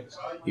try it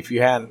if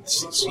you hadn't,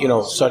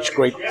 such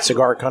great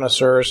cigar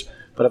connoisseurs.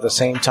 But at the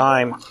same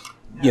time,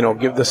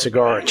 give the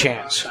cigar a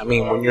chance. I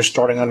mean, when you're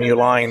starting a new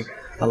line,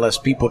 unless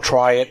people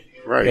try it,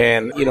 right?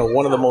 And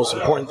one of the most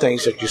important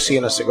things that you see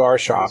in a cigar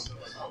shop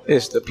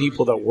is the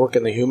people that work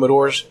in the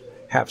humidors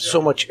have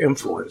so much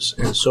influence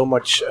and so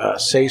much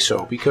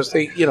say-so, because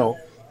they,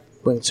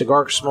 when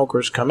cigar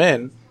smokers come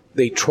in,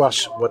 they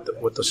trust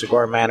what the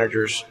cigar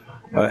managers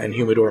and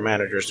humidor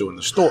managers do in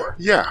the store.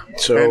 Yeah.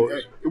 So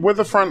and we're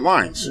the front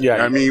lines.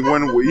 Yeah. I mean,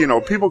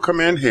 when people come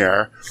in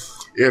here,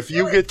 if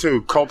you get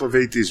to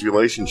cultivate these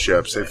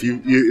relationships, if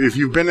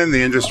you've been in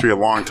the industry a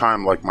long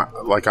time,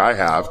 like I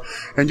have,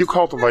 and you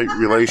cultivate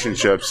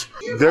relationships,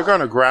 they're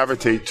going to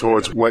gravitate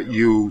towards what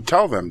you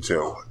tell them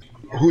to.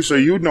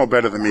 Husto, you'd know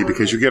better than me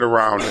because you get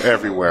around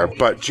everywhere.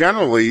 But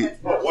generally,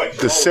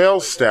 the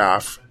sales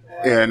staff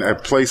in a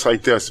place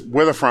like this,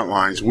 we're the front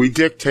lines. We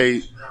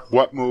dictate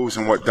what moves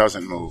and what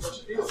doesn't move.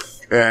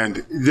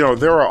 And,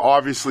 there are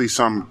obviously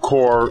some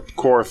core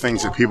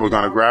things that people are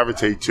going to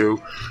gravitate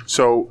to.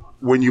 So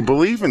when you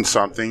believe in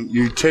something,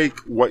 you take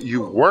what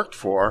you worked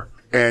for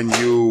and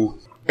you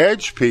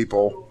edge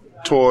people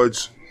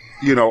towards,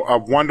 a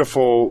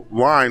wonderful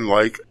line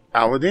like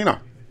Aladino.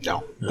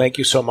 No, thank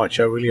you so much.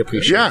 I really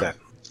appreciate that.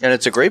 And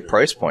it's a great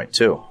price point,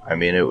 too. I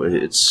mean,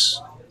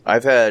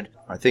 I've had,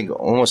 I think,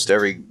 almost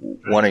every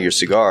one of your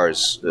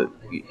cigars,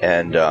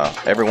 and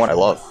every one I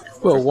love.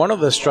 Well, one of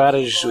the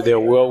strategies that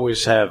we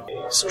always have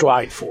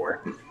strived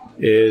for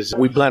is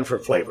we blend for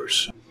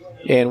flavors.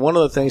 And one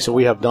of the things that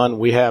we have done,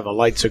 we have a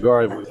light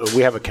cigar,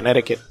 we have a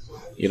Connecticut,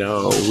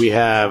 we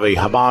have a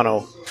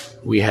Habano,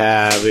 we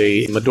have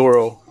a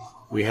Maduro,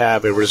 we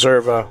have a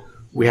Reserva,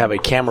 We have a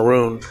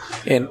Cameroon,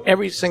 and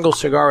every single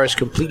cigar is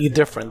completely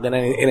different than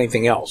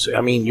anything else. I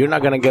mean, you're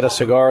not going to get a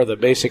cigar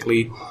that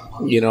basically,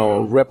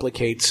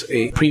 replicates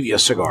a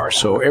previous cigar.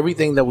 So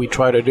everything that we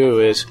try to do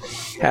is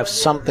have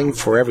something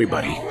for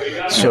everybody.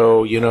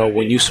 So,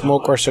 when you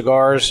smoke our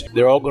cigars,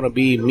 they're all going to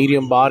be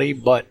medium body,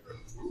 but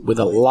with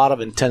a lot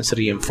of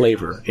intensity and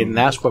flavor, and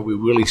that's what we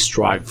really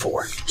strive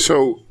for.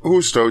 So,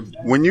 Justo,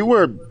 when you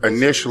were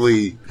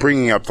initially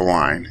bringing up the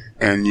line,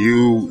 and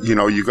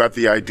you got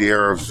the idea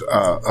of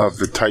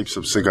the types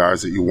of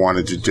cigars that you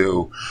wanted to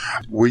do,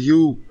 were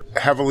you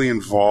heavily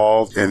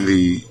involved in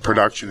the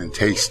production and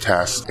taste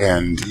test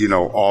and,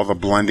 all the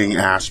blending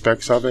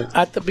aspects of it?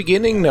 At the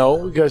beginning,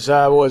 no, because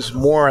I was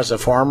more as a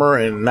farmer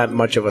and not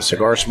much of a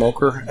cigar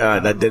smoker.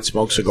 That did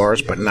smoke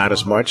cigars, but not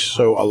as much.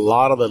 So a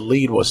lot of the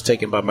lead was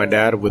taken by my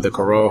dad with the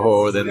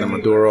Corojo, then the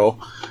Maduro.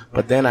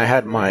 But then I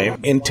had my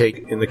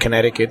intake in the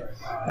Connecticut.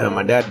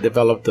 My dad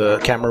developed the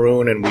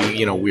Cameroon, and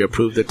we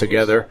approved it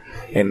together.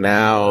 And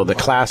now the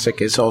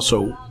Classic is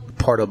also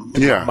part of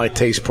my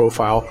taste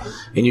profile,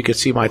 and you can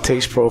see my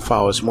taste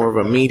profile is more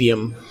of a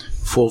medium,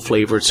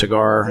 full-flavored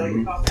cigar,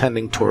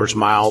 tending towards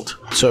mild.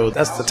 So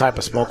that's the type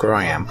of smoker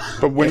I am.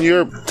 But when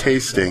you're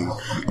tasting,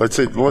 let's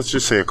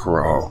just say a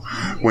Corojo,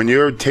 when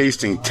you're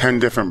tasting 10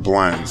 different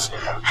blends,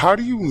 how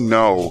do you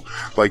know,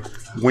 like,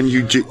 when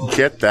you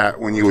get that,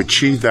 when you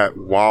achieve that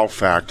wow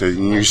factor,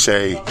 and you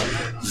say,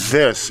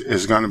 this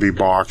is going to be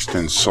boxed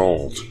and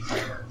sold?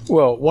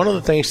 Well, one of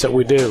the things that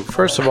we do,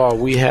 first of all,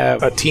 we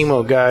have a team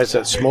of guys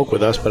that smoke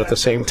with us, but at the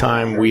same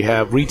time, we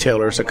have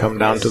retailers that come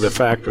down to the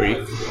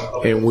factory,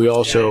 and we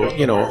also,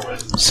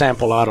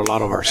 sample out a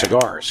lot of our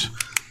cigars.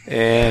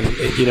 And,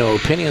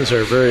 opinions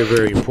are very,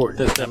 very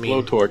important. That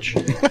blowtorch.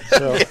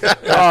 So,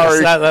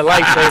 that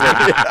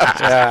lightsaber.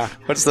 Yeah.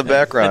 What's the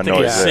background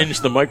noise?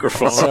 Singe the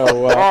microphone.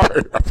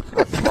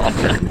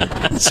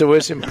 So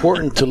it's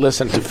important to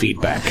listen to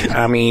feedback.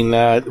 I mean,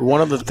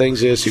 one of the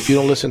things is if you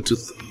don't listen to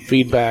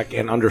feedback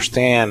and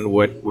understand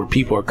where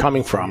people are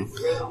coming from,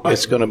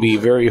 it's going to be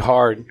very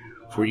hard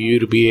for you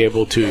to be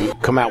able to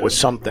come out with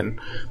something,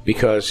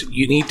 because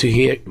you need to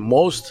hear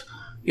most,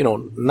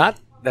 not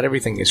that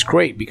everything is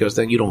great, because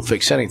then you don't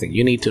fix anything.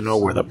 You need to know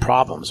where the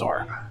problems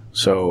are.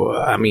 So,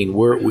 I mean,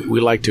 we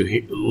like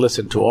to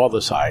listen to all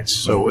the sides.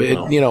 So,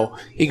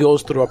 it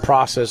goes through a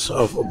process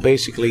of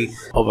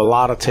a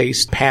lot of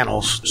taste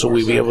panels. So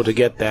we be able to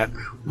get that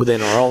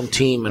within our own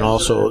team. And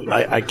also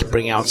I can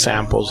bring out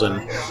samples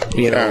and,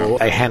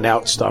 I hand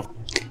out stuff.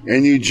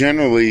 And you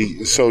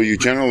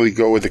generally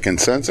go with the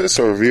consensus,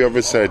 or have you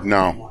ever said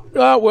no?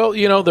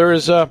 Well, there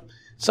is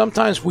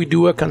sometimes we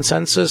do a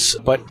consensus,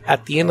 but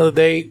at the end of the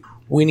day,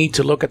 we need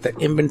to look at the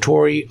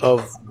inventory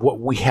of what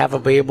we have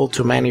available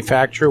to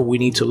manufacture. We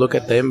need to look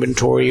at the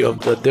inventory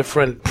of the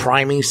different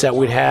primings that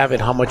we have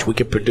and how much we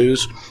can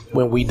produce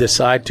when we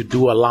decide to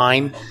do a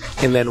line.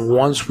 And then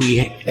once we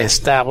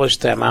establish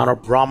the amount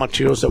of raw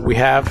materials that we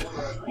have,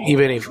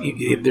 even if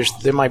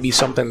there might be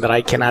something that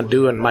I cannot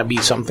do and might be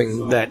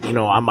something that,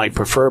 I might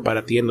prefer, but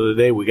at the end of the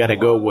day, we got to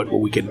go with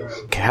what we can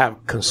have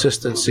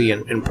consistency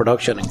in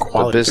production and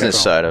quality. The business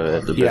side of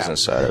it.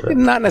 Business side of it.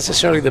 Not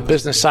necessarily the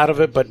business side of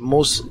it, but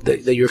most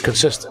that you're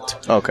consistent.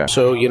 Okay.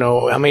 So,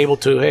 I'm able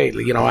to,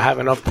 I have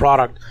enough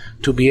product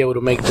to be able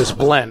to make this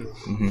blend.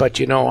 Mm-hmm.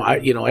 But,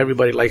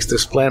 everybody likes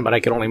this blend, but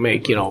I can only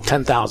make,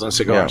 10,000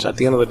 cigars. Yeah. At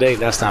the end of the day,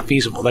 that's not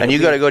feasible. And you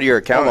got to go to your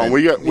accountant.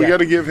 Hold on, we got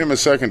to give him a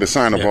second to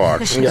sign a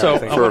box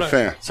for a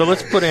fan. So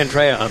let's put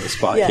Andrea on the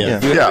spot.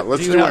 Yeah,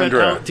 let's do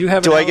Andrea.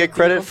 Do I get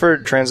credit for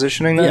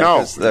transitioning that?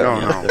 No.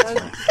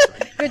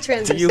 Good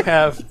transition. Do you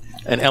have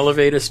an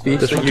elevator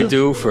speech that you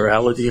do for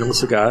Aladino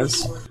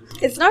cigars?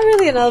 It's not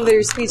really an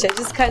elevator speech. I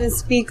just kind of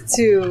speak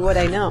to what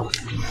I know.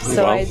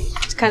 So I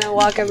kind of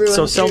walk everyone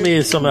through. So tell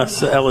me some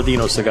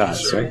Aladino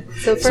cigars, right?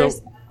 So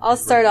first, I'll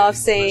start off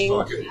saying,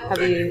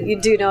 you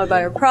do know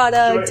about our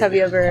product? Have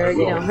you ever,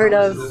 heard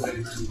of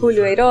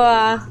Julio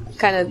Eiroa?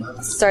 Kind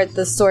of start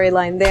the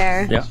storyline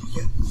there. Yeah.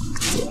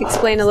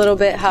 Explain a little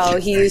bit how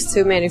he used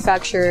to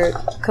manufacture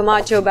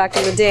Camacho back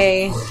in the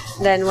day.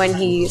 Then when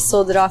he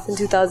sold it off in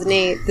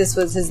 2008, this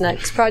was his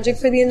next project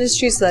for the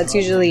industry. So that's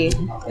usually,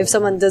 if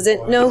someone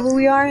doesn't know who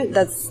we are,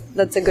 that's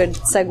a good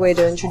segue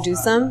to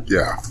introduce them.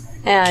 Yeah.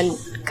 And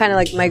kind of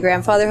like my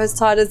grandfather has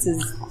taught us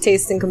is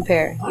taste and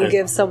compare. You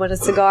give someone a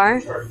cigar,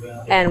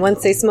 and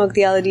once they smoke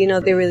the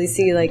Aladino, they really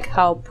see like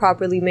how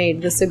properly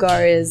made the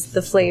cigar is,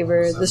 the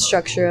flavor, the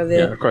structure of it.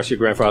 Yeah, of course, your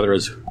grandfather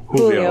is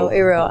Julio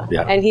Eiroa.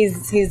 Yeah. And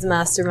he's the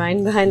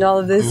mastermind behind all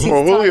of this.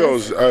 Well,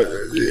 Julio's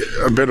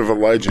a bit of a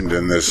legend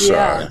in this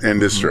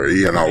industry.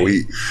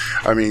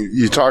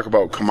 You talk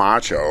about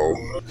Camacho,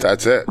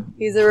 that's it.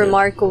 He's a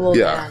remarkable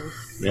man.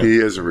 Yeah. He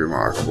is a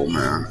remarkable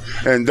man.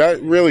 And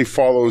that really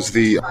follows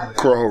the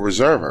Corojo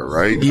Reserva,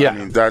 right? Yeah. I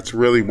mean, that's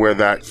really where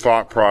that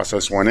thought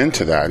process went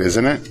into that,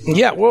 isn't it?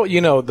 Yeah, well,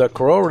 the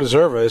Corojo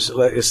Reserva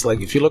is like,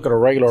 if you look at a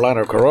regular line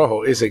of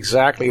Corojo, it's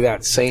exactly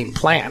that same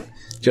plant.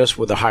 just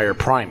with the higher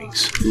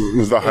primings.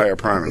 The higher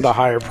primings. The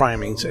higher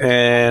primings.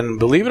 And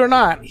believe it or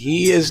not,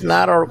 he is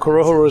not a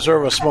Corojo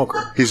Reserva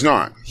smoker. He's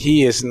not.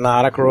 He is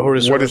not a Corojo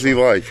Reserva. What does he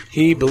like?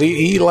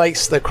 He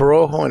likes the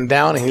Corojo and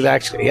down, and he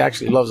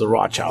actually loves the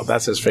Rothschild.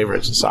 That's his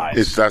favorite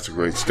size. That's a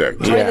great stick.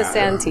 Or the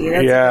Santee.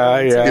 That's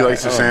He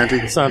likes the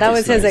Santee? That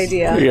was his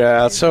idea.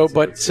 Yeah, so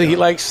he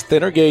likes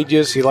thinner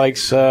gauges. He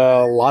likes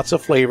lots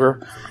of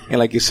flavor. And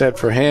like you said,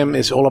 for him,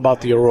 it's all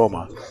about the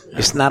aroma.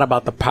 It's not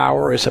about the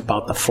power. It's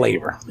about the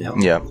flavor.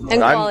 Yeah.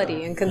 And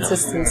quality and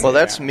consistency. Well,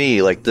 that's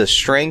me. Like the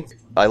strength,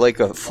 I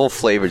like a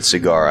full-flavored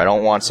cigar. I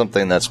don't want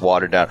something that's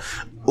watered down.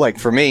 Like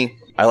for me,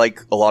 I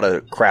like a lot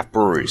of craft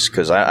breweries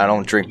because I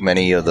don't drink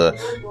many of the,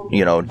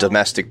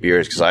 domestic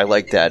beers because I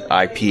like that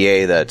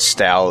IPA, that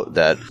stout,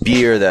 that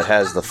beer that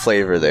has the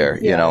flavor there,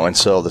 and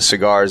so the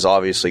cigars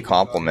obviously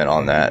complement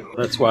on that.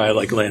 That's why I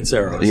like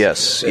Lanceros.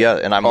 Yes, yeah,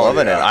 and I'm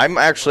loving it. I'm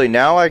actually,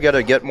 now I got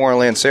to get more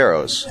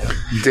Lanceros.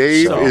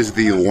 Dave is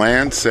the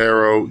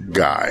Lancero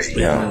guy.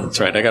 Yeah, that's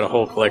right. I got a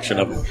whole collection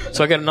of them.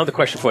 So I got another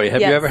question for you.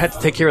 Have you ever had to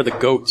take care of the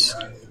goats?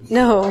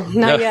 No,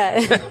 not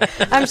yet.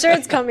 I'm sure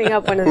it's coming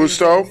up one of these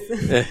Gusto?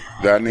 days.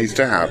 That needs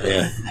to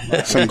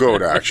happen. Some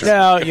goat action.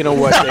 Now, you know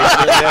what?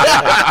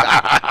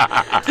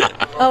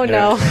 Oh,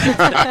 no.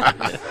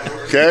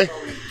 Okay?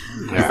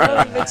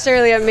 But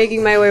surely I'm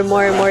making my way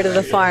more and more to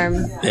the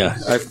farm. Yeah.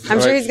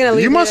 I'm sure he's going to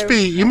leave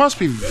You must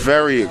be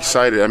very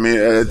excited. I mean,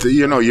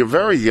 you're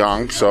very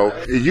young, so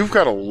you've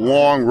got a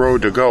long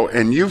road to go,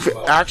 and you've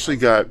actually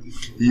got,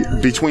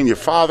 between your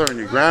father and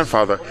your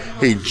grandfather,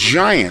 a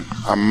giant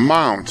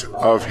amount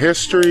of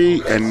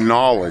history and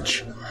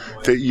knowledge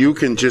that you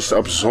can just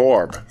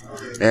absorb.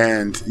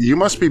 And you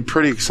must be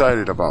pretty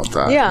excited about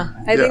that. Yeah,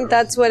 I think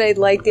that's what I'd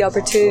like, the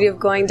opportunity of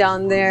going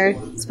down there,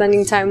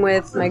 spending time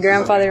with my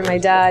grandfather and my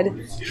dad,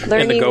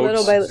 learning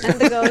little by and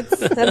the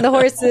goats and the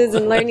horses,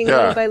 and learning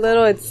little by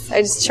little. I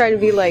just try to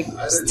be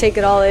just take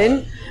it all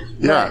in.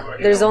 Yeah.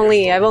 I've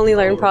only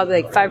learned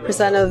probably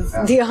 5% of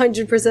the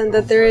 100%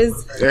 that there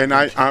is. And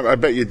I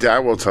bet your dad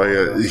will tell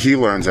you he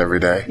learns every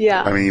day.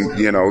 Yeah. I mean,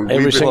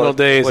 every single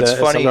day is what's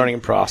funny, it's a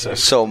learning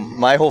process. So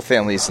my whole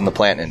family's in the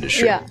plant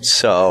industry. Yeah.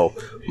 So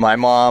my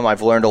mom,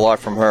 I've learned a lot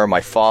from her.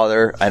 My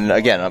father, and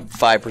again,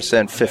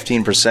 5%,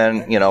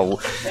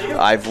 15%.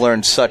 I've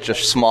learned such a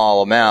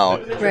small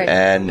amount,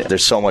 and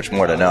there's so much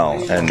more to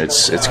know, and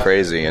it's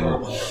crazy, and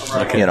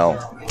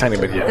tiny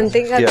bit. Yeah. And I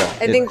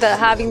think that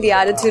having the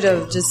attitude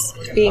of just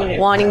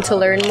wanting to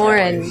learn more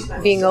and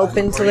being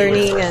open to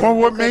learning. Well,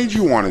 what made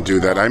you want to do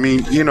that? I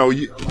mean,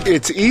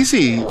 it's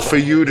easy for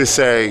you to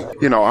say,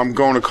 I'm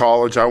going to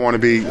college. I want to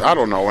be, I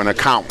don't know, an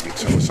accountant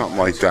or something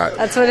like that.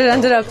 That's what it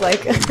ended up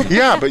like.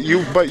 Yeah, but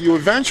you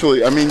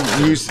eventually, I mean,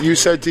 you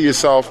said to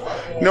yourself,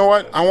 you know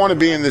what? I want to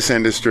be in this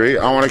industry.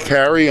 I want to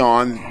carry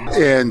on.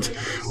 And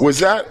was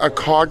that a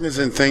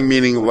cognizant thing?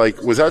 Meaning,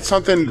 was that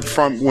something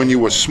from when you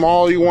were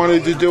small you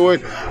wanted to do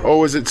it, or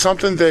was it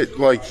something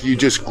that you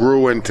just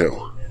grew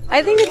into?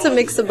 I think it's a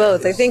mix of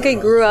both. I think I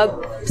grew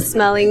up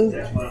smelling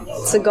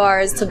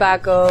cigars,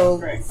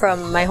 tobacco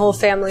from my whole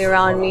family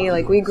around me.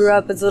 We grew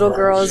up as little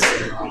girls.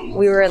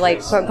 We were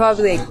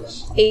probably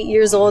 8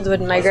 years old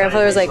when my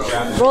grandfather was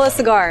roll a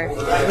cigar.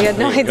 We had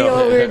no idea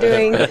what we were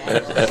doing,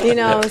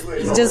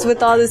 just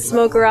with all this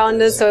smoke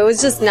around us. So it was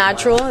just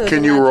natural.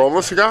 Can you roll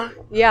a cigar?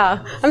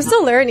 Yeah. I'm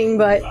still learning,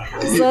 but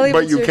slowly.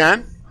 But you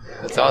can?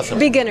 That's awesome.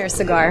 Beginner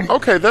cigar.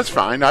 Okay, that's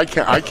fine. I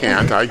can't. I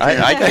can't.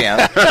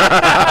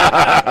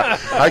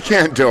 I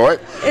can't do it.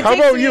 How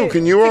about you?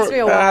 Can you?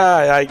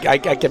 I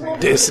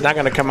can. It's not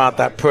going to come out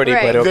that pretty,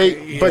 right. but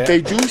okay. But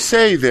they do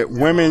say that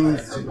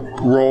women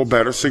roll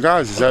better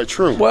cigars. Is that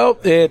true? Well,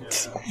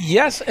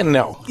 yes and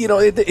no.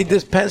 It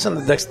depends on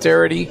the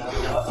dexterity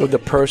of the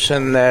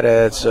person that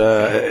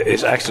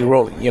is actually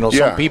rolling.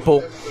 Some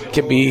people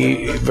can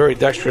be very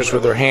dexterous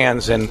with their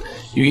hands, and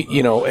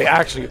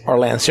actually our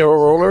Lancero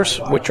rollers,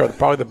 which are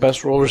probably the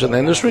best rollers in the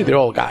industry, they're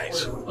all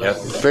guys.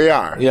 Yes, they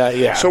are.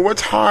 Yeah. So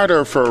what's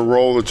harder for a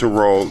roller to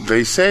roll?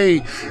 They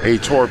say a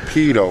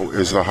torpedo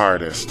is the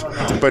hardest,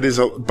 but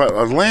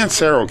a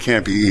Lancero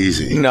can't be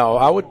easy. No,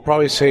 I would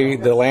probably say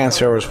the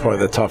Lancero is probably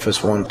the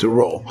toughest one to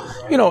roll.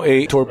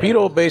 A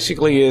torpedo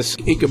basically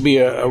it could be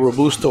a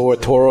Robusto or a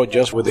Toro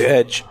just with the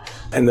edge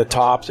and the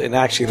tops, and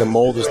actually the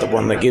mold is the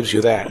one that gives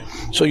you that.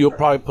 So you'll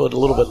probably put a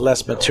little bit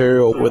less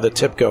material where the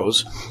tip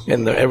goes,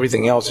 and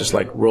everything else is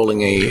like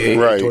rolling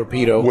a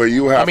torpedo. Where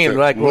you have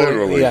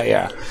literally.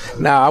 Yeah.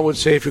 Now, I would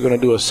say if you're going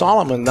to do a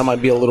Solomon, that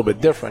might be a little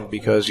bit different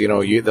because,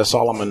 the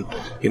Solomon,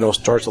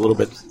 starts a little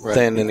bit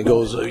thin and it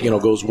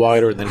goes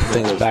wider, then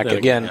things back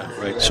again.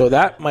 So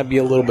that might be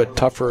a little bit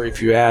tougher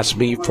if you ask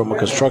me from a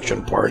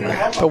construction partner.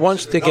 But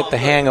once they get the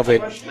hang of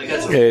it,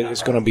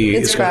 it's going to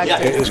be...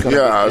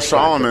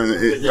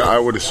 Solomon,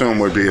 I would assume,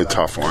 would be a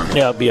tough one.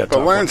 Yeah, it'd be a tough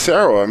one. But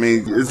Lancero, I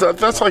mean,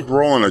 that's That's like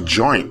rolling a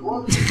joint,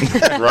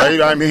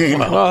 right? I mean,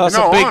 Well, that's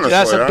no, a big. honestly,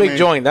 That's a I big mean,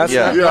 joint. That's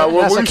Yeah. well,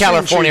 that's a we've seen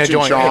California Cheech and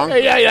joint. Chong.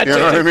 Yeah, You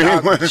know what I mean?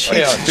 You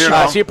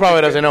know? She probably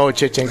doesn't know what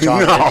Cheech and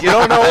Chong is. You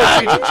don't know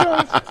what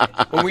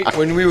Cheech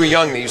When we were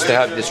young, they used to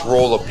have this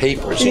roll of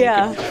paper, so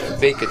Yeah. you could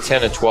bake a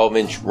 10 or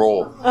 12-inch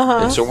roll.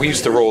 And so we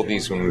used to roll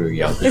these when we were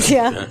young.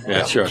 Yeah.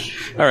 Yeah, sure.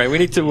 All right, we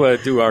need to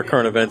do our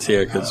current events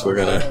here because we're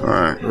gonna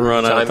right.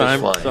 run out of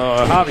Time time. is flying. So,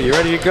 Javi, you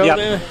ready to go Yep.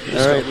 there?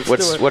 All right,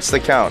 let's do it. What's the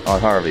count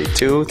on Harvey?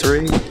 2,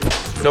 3?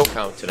 No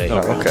count today.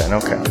 Okay, no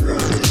count.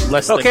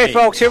 Less than Okay, me.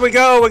 folks, here we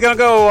go. We're going to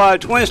go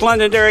Twins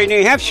Londonderry,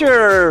 New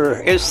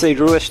Hampshire. It's the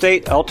Drew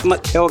Estate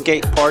Ultimate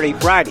Tailgate Party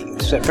Friday,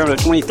 September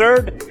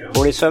 23rd,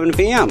 4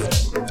 p.m.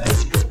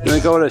 Then we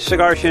go to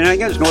Cigar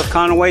Shenanigans, North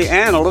Conway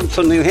and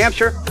Littleton, New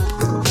Hampshire.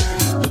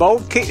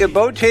 Boutique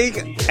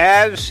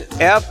as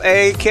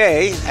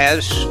F-A-K,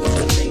 as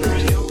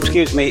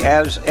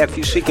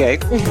F-U-C-K.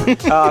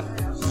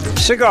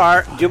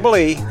 Cigar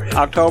Jubilee,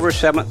 October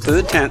 7th to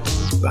the 10th.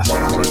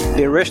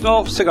 The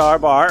Original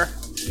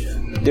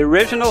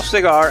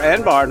Cigar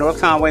and Bar,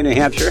 North Conway, New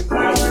Hampshire.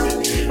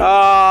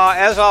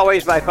 As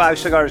always, buy 5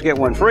 cigars, get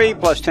 1 free,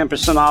 plus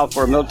 10% off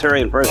for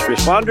military and first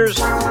responders.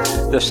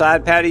 The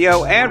side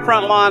patio and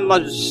front lawn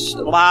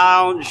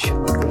lounge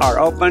are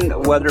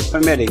open, weather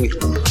permitting.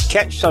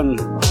 Catch some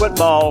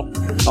football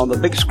on the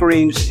big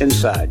screens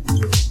inside.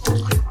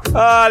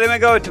 Then we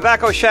go to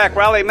Tobacco Shack,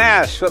 Raleigh,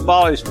 Mass.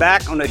 Football is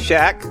back on the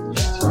Shack.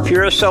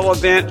 Pure Soul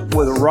event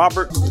with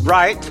Robert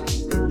Wright,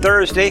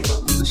 Thursday,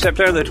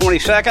 September the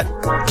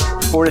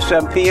 22nd, 4 to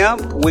 7 p.m.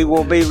 We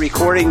will be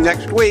recording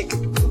next week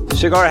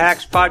Cigar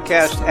Hacks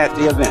podcast at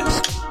the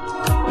event.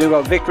 We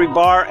go Victory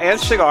Bar and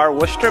Cigar,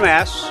 Worcester,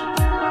 Mass.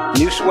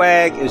 New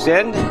swag is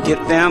in. Get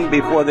them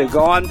before they're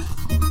gone.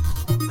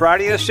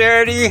 Friday and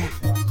Saturday,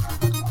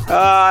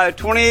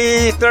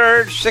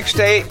 23rd, 6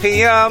 to 8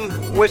 p.m.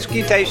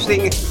 Whiskey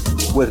tasting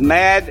with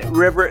Mad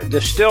River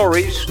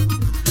Distilleries.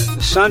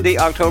 Sunday,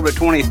 October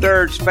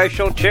 23rd,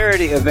 special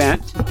charity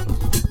event.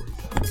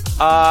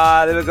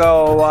 There we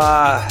go.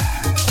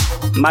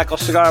 Michael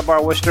Cigar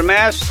Bar, Worcester,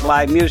 Mass.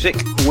 Live music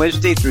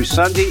Wednesday through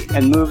Sunday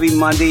and movie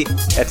Monday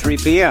at 3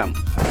 p.m.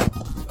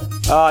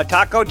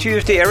 Taco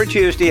Tuesday, every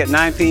Tuesday at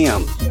 9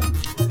 p.m.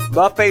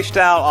 Buffet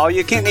style, all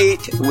you can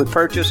eat with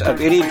purchase of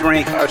any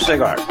drink or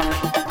cigar.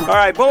 All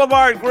right,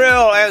 Boulevard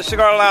Grill and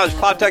Cigar Lounge,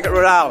 Pawtucket,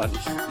 Rhode Island.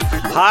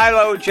 High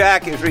Low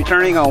Jack is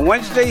returning on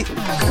Wednesday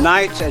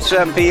nights at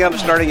 7 p.m.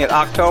 starting at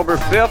October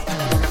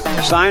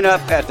 5th. Sign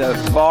up at the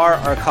bar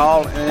or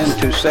call in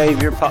to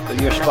save your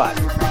spot.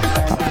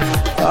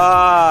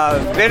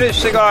 Vintage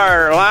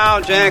Cigar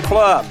Lounge and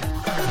Club,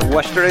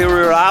 Western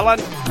Rhode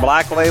Island.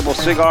 Black Label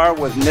Cigar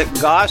with Nick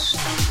Goss,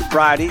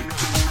 Friday,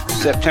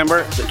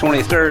 September the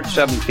 23rd,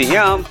 7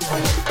 p.m.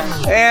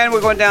 And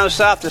we're going down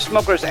south to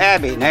Smokers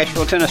Abbey,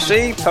 Nashville,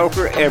 Tennessee.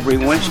 Poker every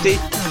Wednesday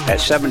at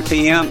 7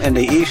 p.m. in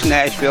the East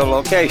Nashville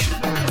location.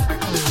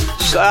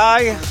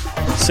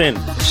 Sin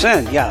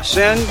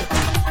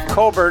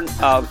Colburn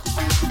of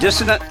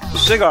Dissonant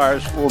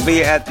Cigars will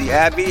be at the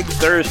Abbey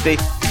Thursday,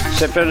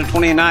 September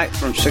 29th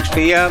from 6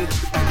 p.m.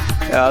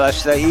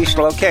 That's the East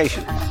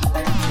location.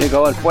 You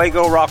go in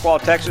Fuego,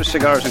 Rockwall, Texas.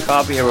 Cigars and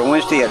coffee every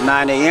Wednesday at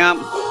 9 a.m.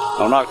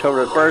 On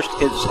October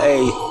 1st, it's a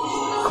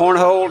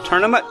cornhole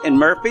tournament in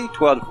Murphy,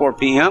 12 to 4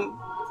 p.m.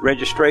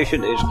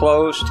 Registration is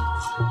closed.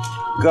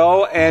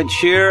 Go and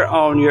cheer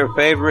on your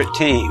favorite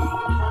team.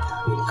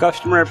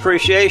 Customer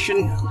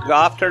Appreciation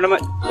Golf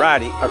Tournament,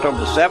 Friday,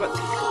 October 7th,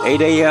 8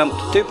 a.m.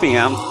 to 2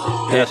 p.m.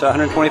 And it's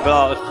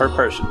 $125 per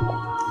person.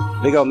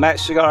 We go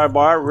Max Cigar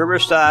Bar,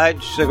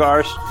 Riverside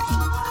Cigars,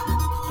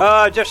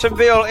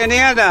 Jeffersonville,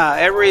 Indiana.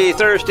 Every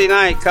Thursday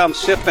night, come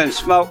sip and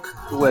smoke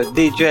with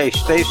DJ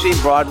Stacy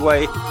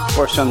Broadway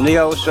for some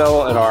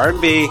neo-soul and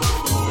R&B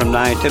from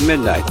 9 to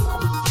midnight.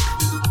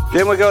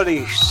 Then we go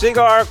to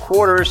Cigar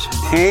Quarters,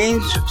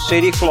 Haines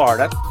City,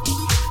 Florida.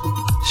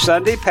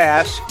 Sunday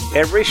Pass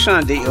every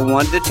Sunday at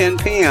 1 to 10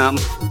 p.m.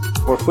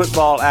 for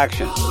football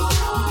action.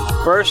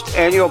 First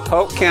annual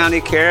Polk County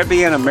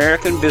Caribbean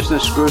American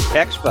Business Group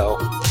Expo,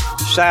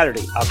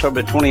 Saturday,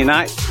 October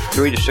 29th,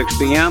 3 to 6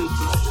 p.m.,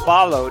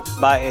 followed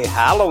by a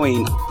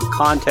Halloween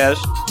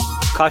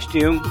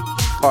costume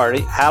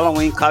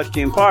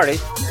party,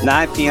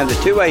 9 p.m. to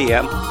 2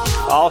 a.m.,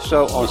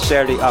 also on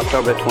Saturday,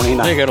 October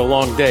 29th. They got a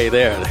long day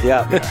there.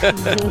 Yeah.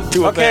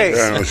 Okay.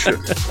 Yeah, no shit.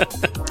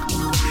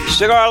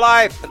 Cigar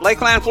Life,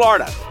 Lakeland,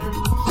 Florida.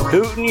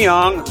 Hooten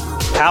Young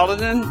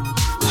Paladin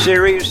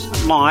Series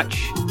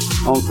launch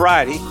on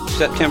Friday,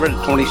 September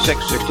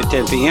 26th, 6 to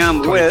 10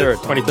 p.m. 23rd.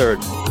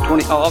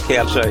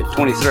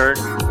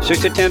 23rd,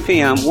 6 to 10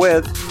 p.m.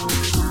 with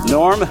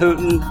Norm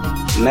Hooten,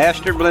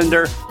 Master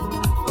Blender,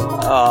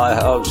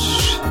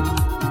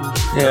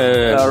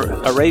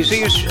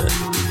 Arazius.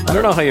 I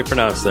don't know how you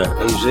pronounce that.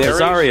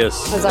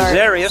 Azarius.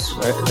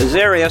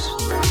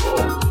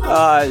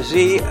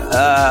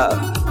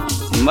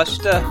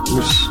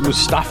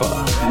 Mustafa.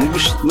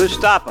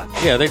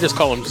 Yeah, they just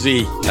call him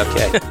Z.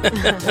 Okay.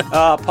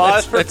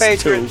 Pause for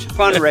Patrons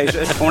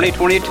fundraiser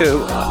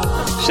 2022,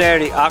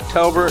 Saturday,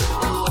 October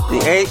The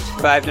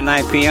 8th, 5 to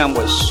 9 p.m.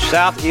 was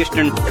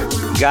Southeastern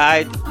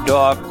Guide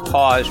Dog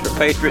Paws for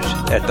Patriots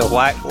at the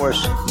White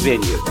Horse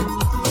venue.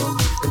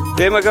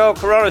 Then we go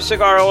Corona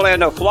Cigar,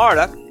 Orlando,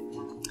 Florida.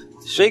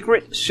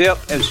 Secret Sip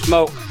and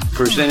Smoke,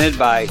 presented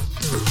by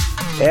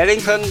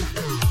Eddington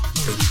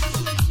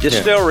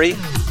Distillery.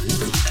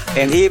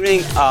 An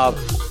evening of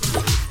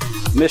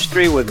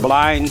mystery with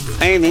blind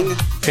painting.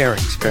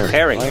 Pairings.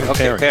 Pairing.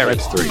 Okay, pairing.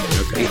 That's 3.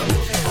 Okay.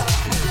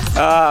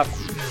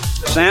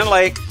 Sand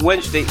Lake,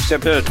 Wednesday,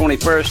 September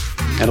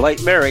 21st, and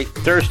Lake Mary,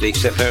 Thursday,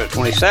 September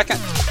 22nd.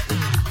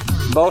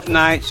 Both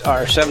nights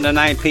are 7 to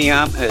 9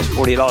 p.m. and it's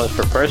 $40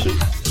 per person.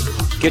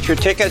 Get your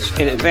tickets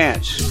in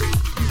advance.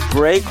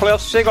 Gray Cliff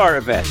Cigar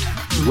Event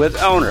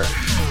with owner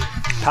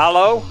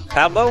Pablo.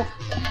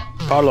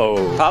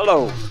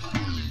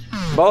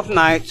 Both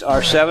nights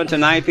are 7 to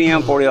 9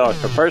 p.m.,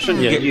 $40 per person.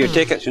 Get your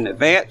tickets in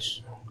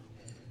advance.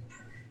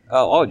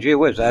 Oh, gee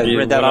whiz. I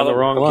read that on the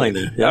wrong line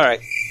there. Yep. All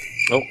right.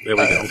 Oh, there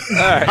we go. All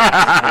right.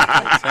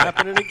 It's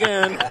happening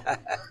again.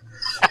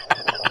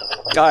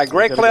 All right,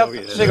 Gray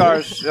Cliff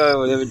Cigars,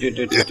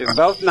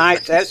 both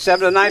nights at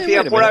 7 to 9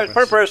 p.m., $4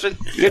 per person.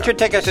 Get your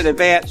tickets in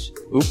advance.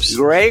 Oops.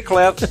 Gray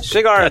Cliff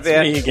Cigar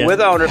Event with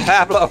owner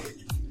Pablo.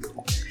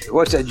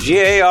 What's that?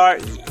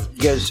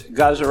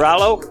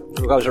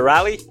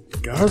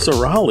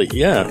 Gazzarali,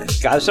 yeah.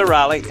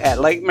 Gazzarali at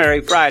Lake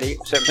Mary, Friday,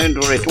 September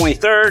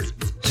 23rd,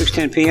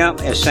 6:10 p.m.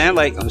 at Sand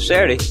Lake on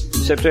Saturday,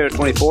 September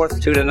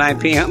 24th, 2 to 9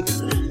 p.m.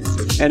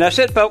 And that's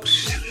it,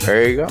 folks.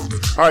 There you go.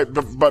 All right,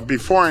 but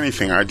before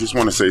anything, I just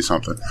want to say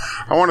something.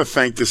 I want to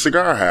thank the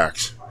Cigar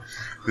Hacks.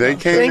 They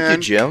came in. Thank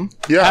you, Jim.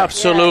 Yeah.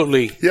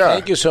 Absolutely. Yeah.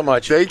 Thank you so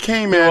much. They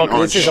came in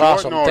on This is short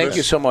awesome. notice. Thank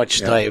you so much,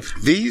 Steve.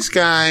 These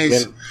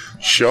guys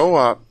show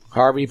up.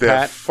 Harvey, They're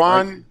Pat.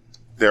 fun.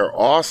 They're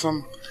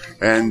awesome.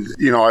 And,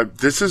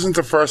 this isn't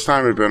the first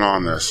time we've been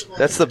on this.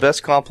 That's the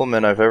best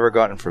compliment I've ever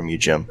gotten from you,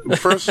 Jim.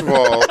 First of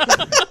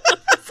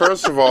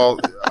all,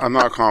 I'm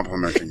not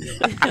complimenting you.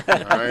 All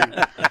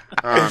right?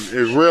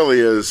 It really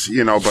is,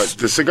 but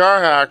the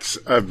Cigar Hacks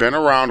have been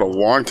around a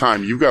long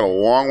time. You've got a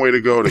long way to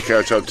go to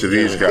catch up to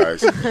these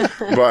guys.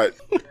 But,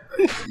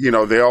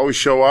 they always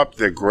show up.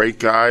 They're great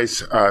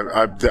guys.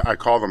 I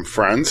call them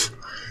friends.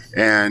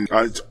 And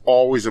it's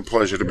always a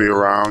pleasure to be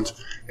around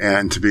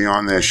and to be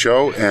on their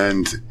show.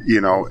 And,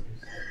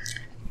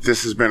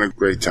 this has been a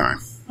great time.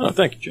 Oh,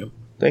 thank you, Jim.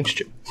 Thanks,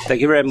 Jim.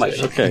 Thank you very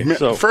much. Okay,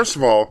 so First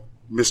of all,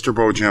 Mr.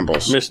 Bo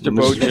Jimbles. Mr.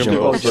 Bo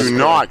Jimbles. Do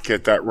not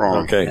get that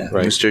wrong. Okay,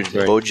 right. Mr.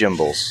 Bo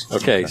Jimbles.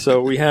 Okay,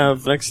 so we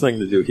have next thing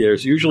to do here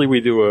is usually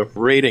we do a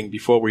rating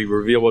before we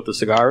reveal what the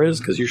cigar is,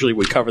 because usually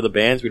we cover the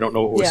bands. We don't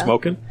know what we're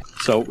smoking.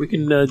 So we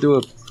can do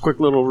a quick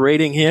little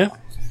rating here.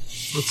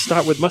 Let's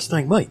start with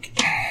Mustang Mike.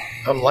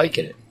 I'm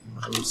liking it.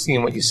 I'm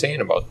seeing what you're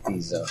saying about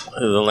these.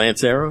 The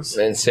Lanceros?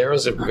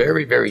 Lanceros are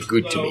very, very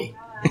good to me.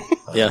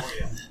 Yeah.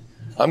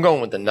 I'm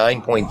going with the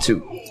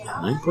 9.2.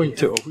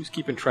 9.2. Oh, who's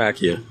keeping track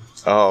here?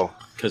 Oh.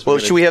 Well,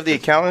 should we have the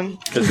accountant?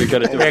 Because we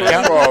got to do it.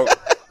 Well,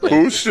 you're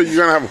going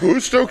to have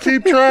who still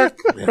keep track?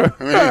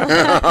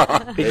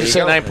 Did you say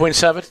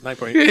 9.7?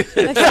 9.8.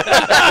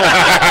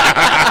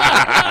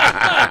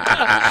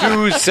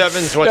 2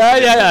 7s.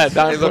 Yeah.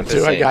 They look the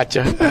 9.2. I same. got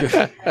you.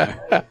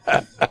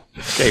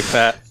 Okay,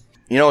 Pat.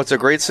 It's a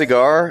great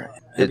cigar.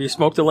 Have you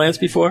smoked a Lance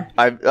before?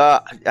 I'm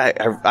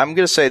going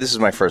to say this is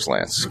my first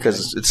Lance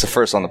because it's the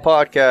first on the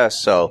podcast.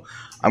 So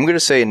I'm going to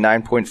say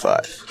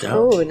 9.5.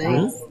 Oh,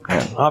 nice.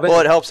 Yeah.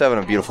 Well, it helps having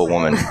a beautiful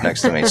woman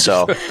next to me.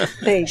 So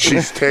Thank you.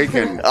 She's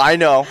taken. I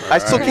know. I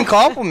still can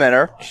compliment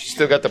her. She's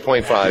still got the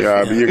 0.5.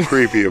 Yeah, but you're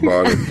creepy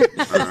about it.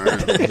 All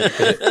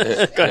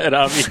right. Go ahead,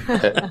 Avi.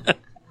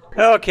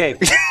 Okay.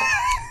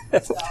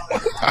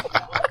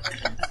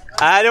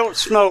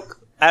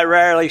 I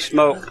rarely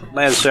smoke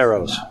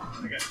Lanceros.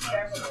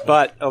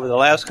 But over the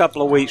last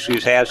couple of weeks,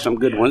 we've had some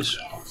good ones.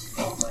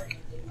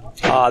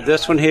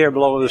 This one here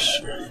blows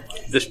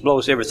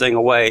everything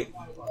away.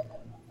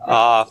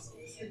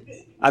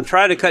 I'm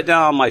trying to cut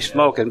down on my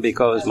smoking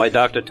because my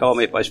doctor told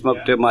me if I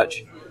smoke too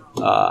much,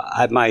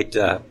 I might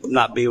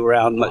not be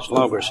around much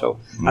longer. So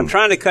I'm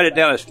trying to cut it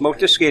down. I smoke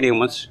the skinny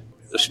ones,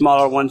 the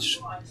smaller ones.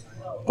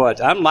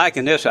 But I'm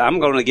liking this. I'm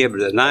going to give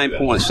it a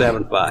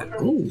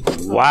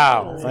 9.75.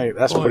 Wow.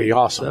 That's pretty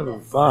awesome.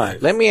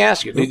 7.5. Let me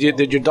ask you,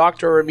 did your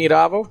doctor meet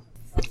Avo?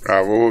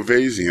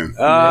 Vasian.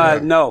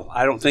 No,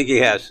 I don't think he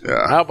has.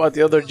 Yeah. How about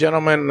the other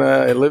gentleman,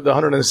 lived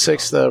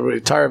 106,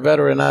 retired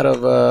veteran out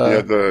of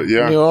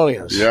New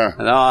Orleans? Yeah.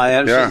 No, I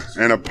haven't. Yeah.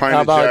 And a pint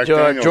How of about Jack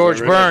Daniels George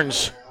every day.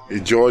 Burns?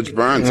 George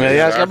Burns.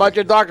 Yeah, ask about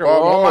your doctor.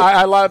 Oh,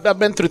 Well, I've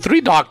been through 3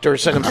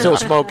 doctors and I'm still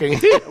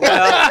smoking.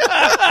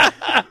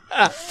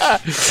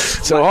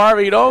 So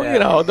Harvey,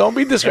 don't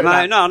be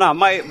discouraged. No.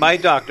 My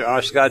doctor,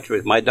 honest to God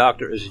truth, my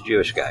doctor is a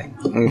Jewish guy.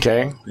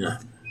 Okay. Yeah.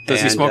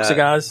 Does he smoke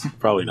cigars?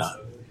 Probably not.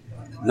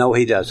 No,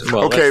 he doesn't.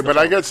 Well, Okay, but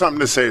I got something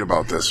to say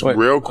about this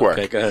real quick.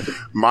 Okay, go ahead.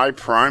 My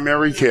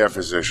primary care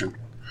physician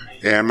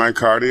and my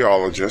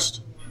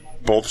cardiologist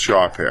both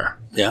shop here.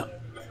 Yeah.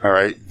 All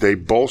right? They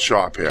both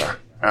shop here.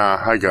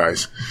 Hi,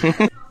 guys.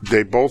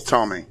 They both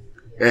tell me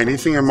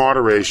anything in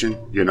moderation.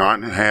 You're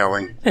not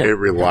inhaling. Yeah. It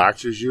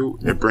relaxes you.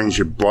 It brings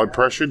your blood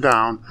pressure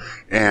down.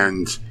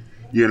 And,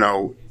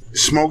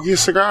 smoke your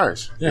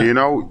cigars. Yeah.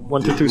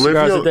 1 to 2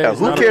 cigars a day. Yeah,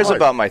 who cares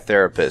about my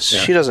therapist?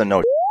 Yeah. She doesn't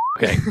know.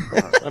 Okay,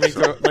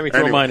 let me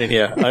throw mine in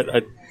here.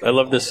 I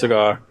love this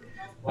cigar.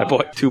 I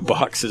bought 2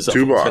 boxes of 2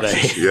 them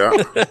boxes. today.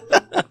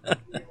 Yeah.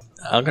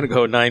 I'm gonna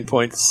go 9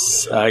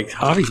 points.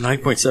 Harvey's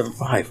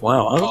 9.75.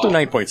 Wow, I'll do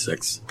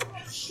 9.6.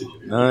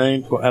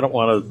 I don't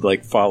want to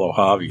follow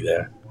Harvey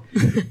there.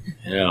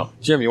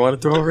 Jim, you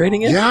want to throw a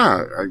rating in?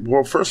 Yeah.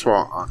 Well, first of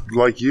all,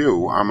 like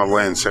you, I'm a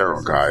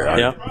Lancero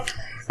guy.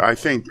 I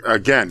think,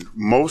 again,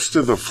 most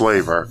of the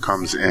flavor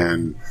comes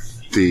in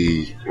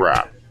the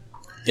wrap.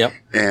 Yep.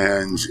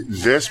 And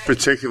this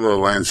particular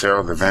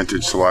Lancero, the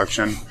Vintage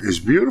Selection, is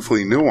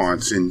beautifully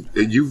nuanced, and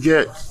you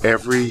get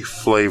every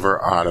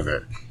flavor out of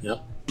it.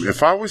 Yep.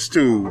 If I was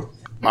to,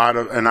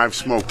 and I've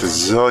smoked a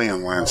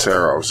zillion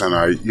Lanceros, and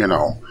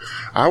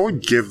I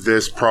would give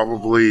this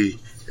probably,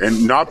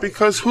 and not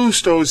because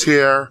Justo's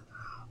here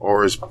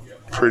or his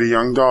pretty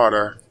young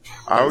daughter,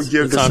 I would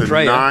give this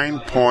Andrea. a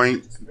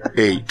 9.8.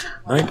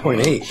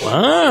 9.8.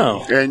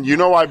 Wow. And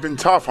I've been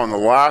tough on the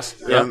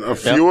last, on a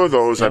few of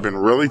those. I've been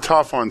really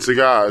tough on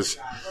cigars.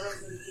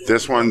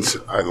 This one's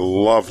a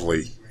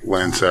lovely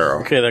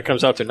Lancero. Okay, that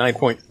comes out to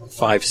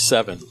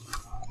 9.57.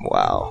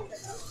 Wow.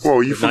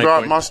 Whoa, you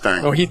forgot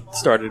Mustang. Oh, he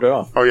started it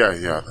off. Oh,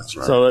 yeah, that's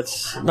right. So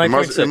that's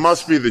 9.6. It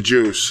must be the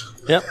juice.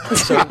 Yep.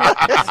 So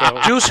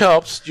Juice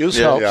helps. Juice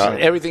helps. Yeah.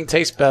 Everything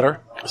tastes better.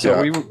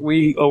 So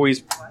we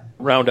always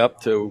round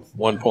up to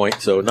 1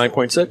 point. So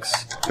 9.6.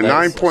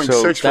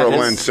 9.6 for a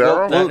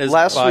Lancero?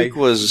 Last week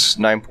was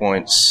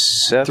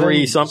 9.7.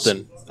 3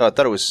 something. Oh, I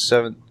thought it was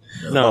 7.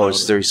 No, it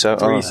was 37.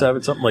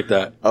 37, something like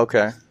that.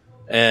 Okay.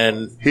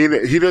 And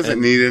he doesn't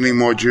need any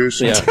more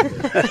juice. Yeah.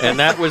 And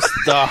that was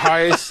the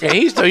highest. Yeah,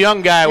 he's the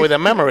young guy with a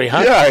memory,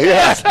 huh?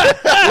 Yeah.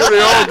 We're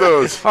the old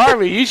dudes.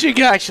 Harvey, you should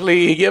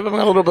actually give him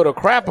a little bit of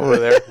crap over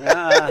there.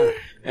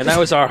 And that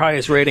was our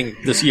highest rating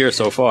this year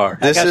so far.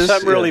 I got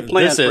something really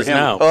planned This for is him.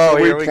 now. Oh,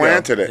 we here we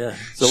planted go. it. Yeah.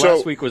 So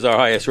last week was our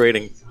highest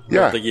rating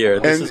of the year.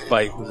 This And is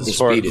by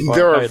far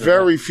There are higher than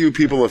very few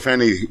people, if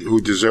any,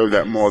 who deserve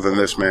that more than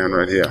this man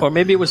right here. that. Or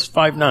maybe it was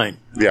 5.9.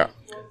 Yeah.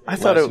 I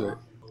thought last it. week.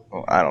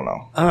 Well, I don't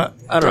know. I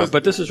don't know,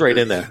 but this is right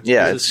in there.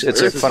 Yeah, This it's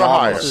is- a It's the phenomenal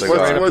highest.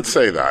 cigar. Let's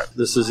say that.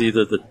 This is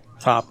either the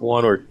top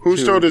 1 or 2.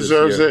 Justo this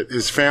deserves year. it.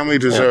 His family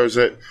deserves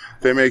it.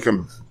 They make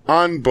an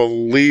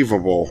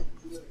unbelievable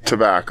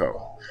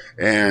tobacco.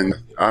 And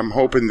I'm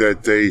hoping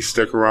that they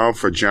stick around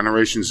for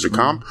generations to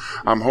come.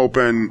 I'm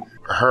hoping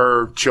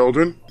her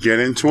children get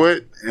into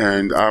it.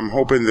 And I'm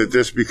hoping that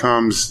this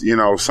becomes,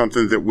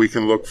 something that we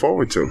can look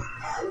forward to.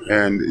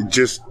 And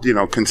just,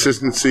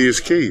 consistency is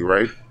key,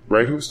 right?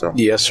 Right, Justo?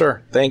 Yes,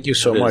 sir. Thank you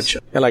so much.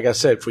 And like I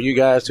said, for you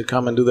guys to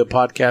come and do the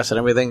podcast and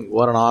everything,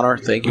 what an honor.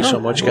 Thank you so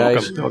much,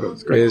 guys. Welcome.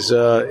 It's great.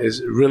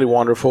 Is really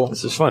wonderful.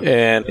 This is fun.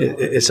 And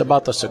it's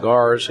about the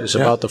cigars. It's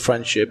about the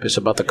friendship. It's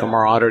about the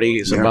camaraderie.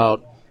 It's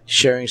about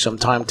sharing some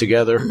time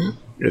together.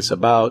 Mm-hmm. It's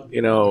about,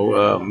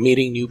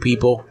 meeting new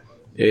people.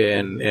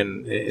 And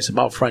it's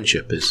about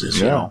friendship. It's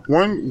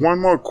One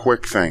more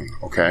quick thing,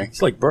 okay?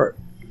 It's like Bert.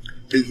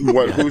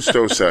 What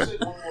Justo said.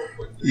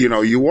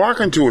 You walk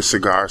into a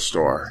cigar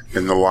store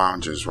in the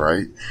lounges,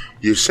 right?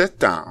 You sit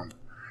down,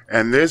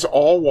 and there's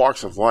all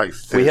walks of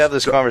life. We have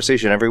this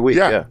conversation every week.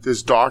 Yeah.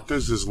 There's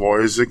doctors, there's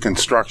lawyers, there's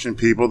construction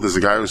people, there's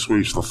a guy who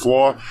sweeps the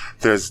floor,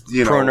 there's,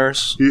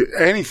 Pruners.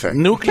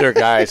 Anything. nuclear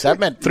guys. I've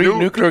met 3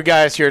 nuclear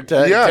guys here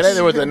today. Yes. Today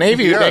there was a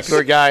Navy Yes.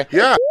 nuclear guy.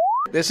 Yeah.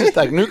 This is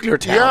like nuclear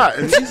town. Yeah,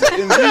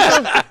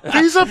 and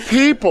these are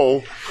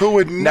people who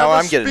would never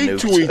I'm getting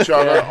speak to nuked. each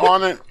other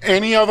on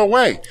any other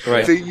way.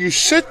 Right. You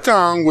sit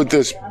down with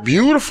this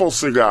beautiful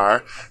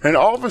cigar, and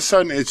all of a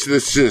sudden it's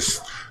this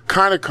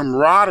kind of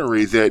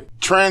camaraderie that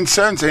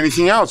transcends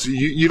anything else.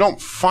 You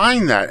don't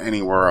find that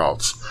anywhere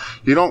else.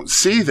 You don't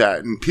see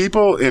that. And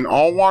people in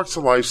all walks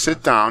of life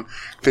sit down,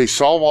 they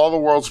solve all the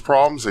world's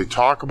problems, they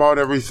talk about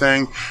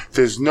everything.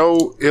 There's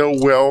no ill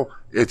will.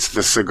 It's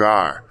the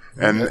cigar.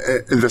 And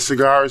the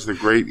cigar is the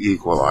great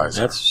equalizer.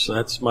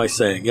 That's my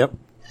saying. Yep.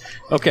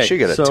 Okay. You should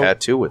get a so,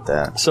 tattoo with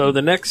that. So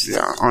the next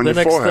on your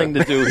forehead. thing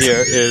to do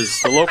here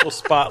is the local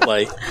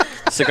spotlight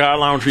cigar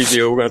lounge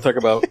review. We're going to talk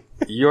about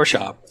your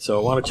shop.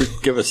 So why don't you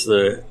give us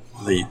the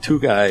 2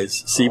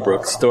 guys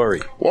Seabrook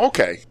story? Well,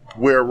 okay.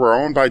 We're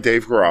owned by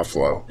Dave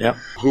Garofalo, Yep.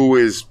 who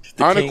is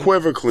king.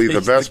 unequivocally the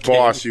He's the best king.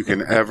 boss you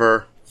can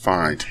ever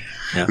find.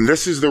 Yeah. And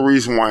this is the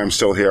reason why I'm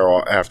still here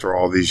after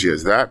all these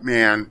years. That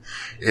man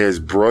is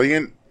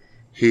brilliant.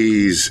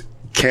 He's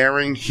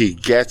caring. He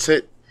gets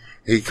it.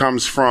 He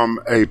comes from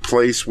a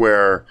place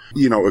where,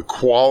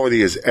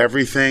 equality is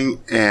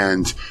everything,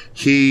 and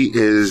he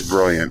is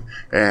brilliant.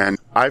 And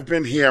I've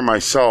been here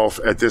myself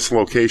at this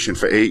location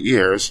for 8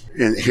 years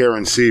here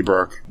in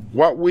Seabrook.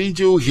 What we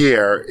do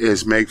here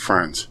is make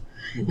friends.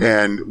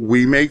 And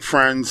we make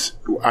friends.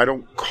 I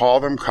don't call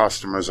them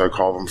customers. I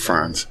call them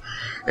friends.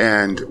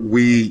 And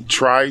we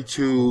try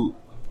to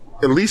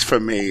at least for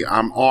me,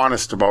 I'm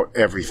honest about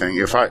everything.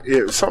 If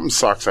something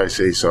sucks, I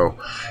say so.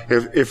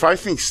 If I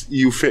think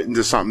you fit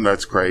into something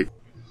that's great,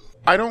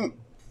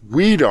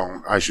 we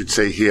don't, I should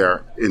say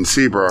here in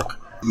Seabrook,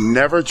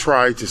 never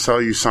try to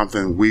sell you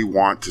something we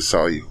want to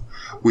sell you.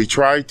 We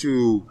try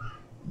to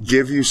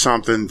give you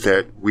something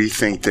that we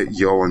think that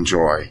you'll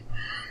enjoy.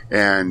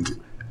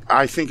 And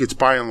I think it's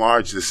by and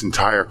large this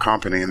entire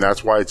company, and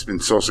that's why it's been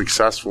so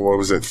successful. What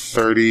was it,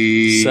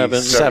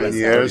 37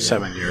 years?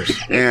 7 years.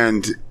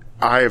 And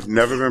I have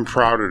never been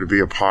prouder to be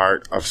a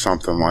part of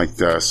something like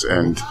this.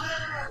 And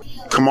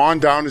come on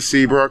down to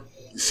Seabrook,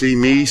 see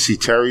me, see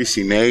Terry,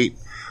 see Nate.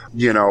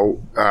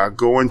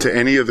 Go into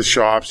any of the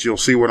shops. You'll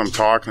see what I'm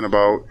talking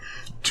about.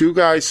 Two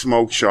Guys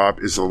Smoke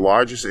Shop is the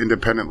largest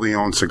independently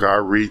owned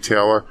cigar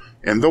retailer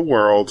in the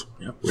world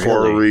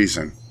for a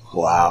reason.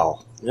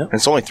 Wow. Yep. And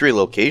it's only 3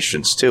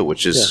 locations, too,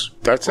 which is...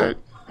 That's it.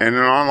 And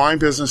an online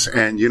business.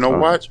 And you know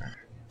what?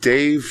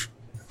 Dave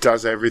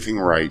does everything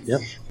right.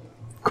 Yep.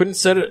 Couldn't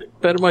said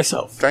it better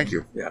myself. Thank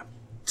you. Yeah.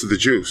 To the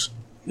juice.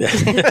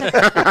 It's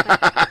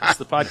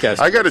the podcast.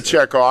 I got to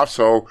check off,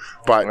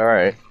 but... All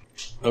right.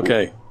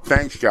 Okay.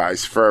 Thanks,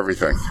 guys, for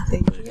everything.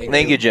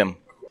 Thank you, Jim.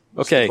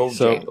 Okay,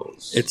 so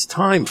it's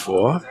time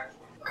for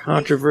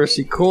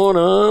Controversy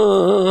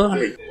Corner.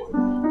 You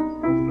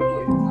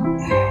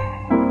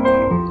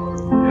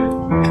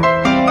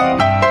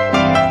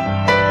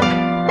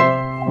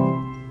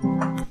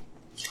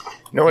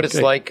know what it's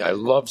like? I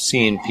love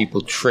seeing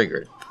people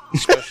triggered,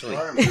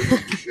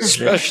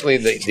 especially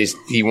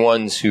the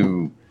ones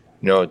who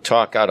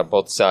talk out of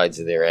both sides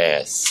of their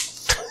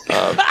ass.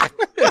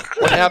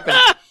 What happened?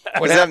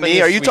 Is that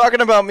me? Are you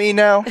talking about me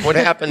now? What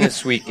happened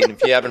this week? And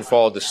if you haven't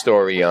followed the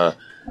story,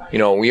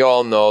 we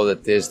all know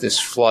that there's this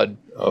flood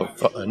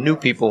of new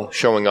people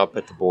showing up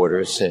at the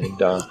borders, and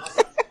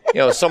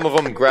some of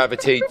them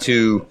gravitate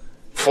to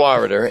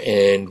Florida.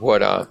 And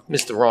what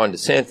Mr. Ron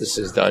DeSantis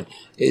has done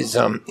is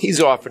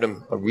he's offered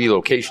them a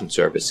relocation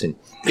service. And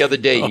the other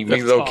day he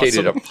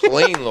relocated a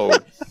plane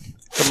load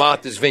to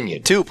Martha's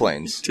Vineyard. 2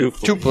 planes. Two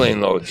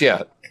plane loads,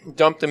 yeah.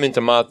 Dumped them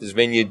into Martha's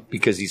Vineyard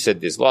because he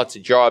said there's lots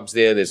of jobs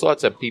there. There's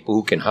lots of people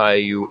who can hire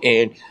you,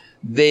 and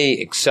they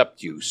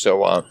accept you.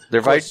 So they're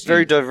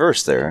very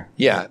diverse there.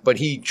 Yeah, but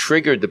he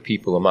triggered the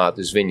people of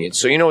Martha's Vineyard.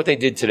 So you know what they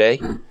did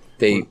today?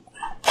 They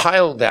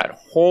piled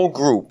that whole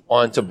group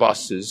onto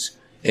buses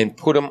and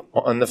put them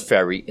on the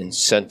ferry and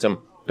sent them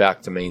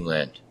back to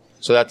mainland.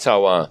 So that's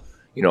how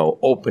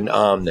open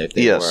arm that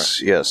they were.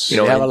 Yes. They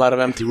have a lot of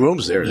empty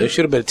rooms there. They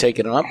should have been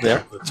taking them up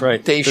there. That's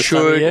right. They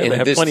should. They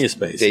have plenty of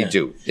space.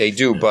 They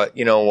do. But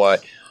you know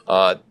what?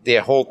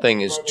 Their whole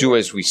thing is do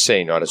as we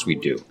say, not as we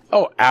do.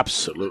 Oh,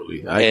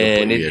 absolutely.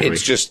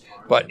 It's just,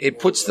 but it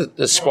puts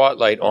the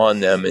spotlight on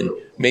them and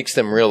makes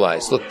them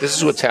realize, look, this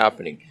is what's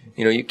happening.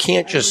 You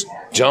can't just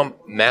dump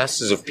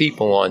masses of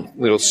people on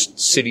little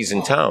cities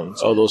and towns.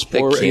 Oh, those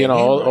poor,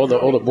 all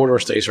the border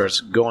states are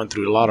going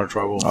through a lot of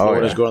trouble.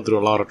 Florida's going through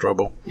a lot of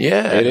trouble.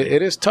 Yeah,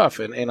 it is tough,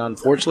 and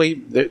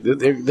unfortunately,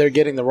 they're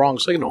getting the wrong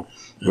signal.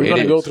 We're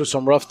going to go through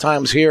some rough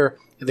times here,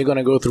 and they're going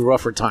to go through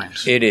rougher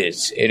times. It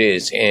is,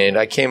 and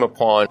I came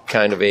upon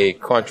kind of a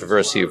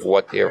controversy of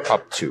what they're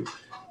up to,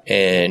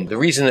 and the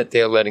reason that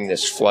they're letting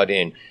this flood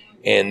in.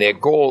 And their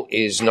goal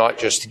is not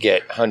just to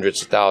get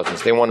hundreds of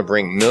thousands. They want to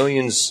bring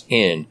millions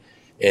in.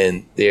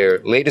 And their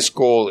latest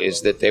goal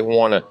is that they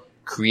want to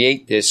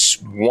create this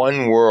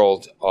one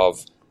world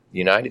of the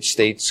United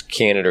States,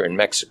 Canada, and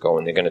Mexico.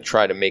 And they're going to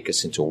try to make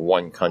us into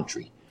one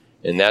country.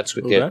 And that's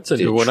what that's a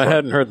new one. I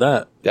hadn't heard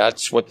that.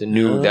 That's what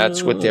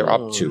that's what they're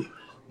up to.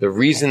 The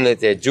reason that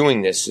they're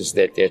doing this is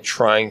that they're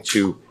trying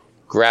to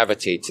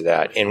gravitate to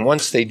that. And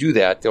once they do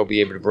that, they'll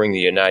be able to bring the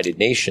United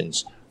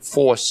Nations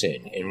force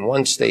in. And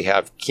once they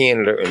have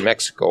Canada and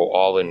Mexico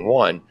all in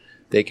one,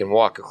 they can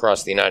walk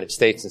across the United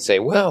States and say,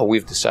 well,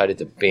 we've decided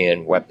to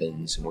ban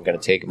weapons and we're going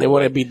to take them They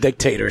away. want to be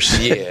dictators.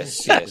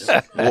 Yes.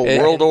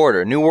 World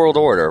order, new world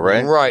order,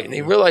 right? Right. And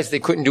they realized they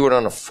couldn't do it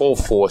on a full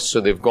force, so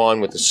they've gone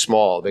with the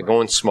small. They're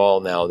going small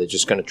now. They're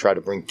just going to try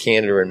to bring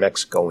Canada and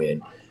Mexico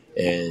in.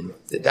 And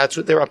that's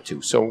what they're up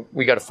to. So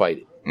we got to fight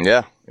it.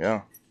 Yeah.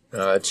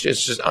 It's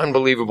just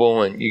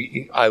unbelievable.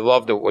 And I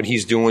loved what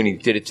he's doing. He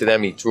did it to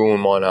them. He threw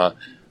him on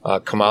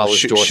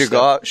Kamala's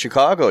doorstep.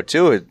 Chicago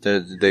too.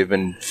 They've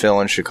been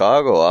filling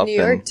Chicago up. New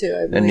York too,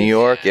 I believe. And New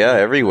York, yeah,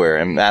 everywhere.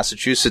 And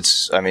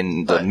Massachusetts,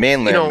 the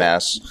mainland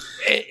Mass.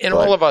 And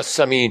all of us,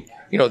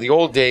 the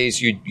old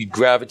days, you'd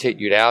gravitate,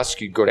 you'd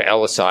ask, you'd go to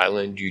Ellis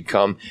Island, you'd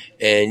come,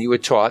 and you were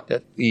taught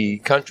that the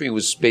country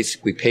was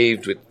basically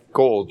paved with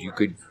gold. You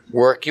could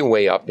work your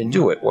way up and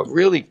do it. What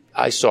really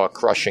I saw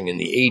crushing in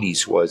the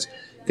 80s was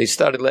they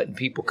started letting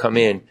people come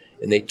in,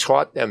 and they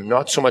taught them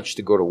not so much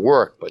to go to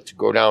work, but to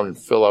go down and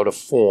fill out a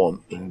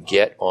form and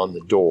get on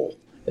the dole.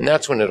 And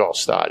that's when it all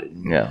started.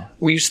 Yeah.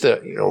 We used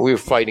to, we were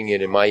fighting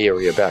it in my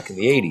area back in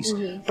the 80s.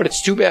 Mm-hmm. But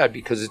it's too bad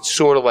because it's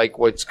sort of like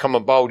what's come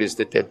about is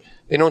that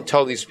they don't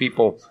tell these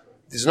people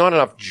there's not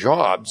enough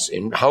jobs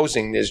in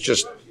housing. There's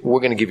just, we're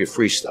going to give you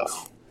free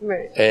stuff.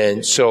 Right.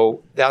 And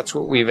so that's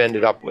what we've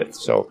ended up with.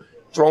 So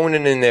throwing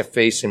it in their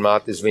face in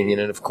Martha's Vineyard.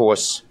 And, of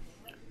course,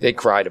 they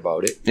cried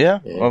about it. Yeah.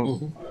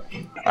 Well,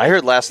 I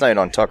heard last night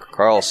on Tucker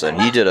Carlson,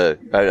 he did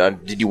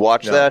did you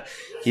watch that?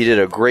 He did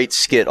a great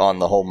skit on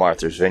the whole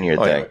Martha's Vineyard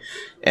thing. Yeah.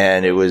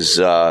 And it was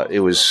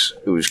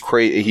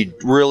crazy. He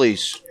really,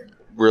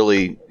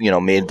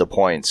 made the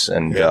points.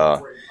 And,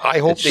 I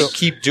hope they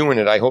keep doing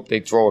it. I hope they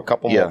throw a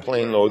couple more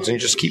plane loads and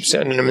just keep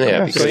sending them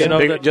there. So, you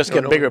know, just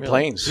get bigger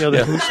planes. You know,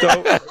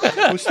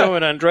 the Justo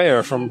and Andrea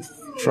are from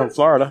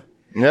Florida.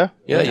 Yeah.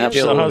 Yeah.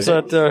 So how's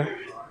that?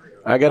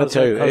 I got to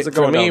tell you, how's it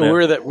for going me,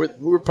 down there?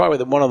 we're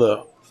probably one of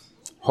the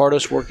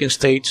hardest working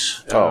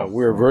states.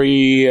 We're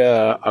very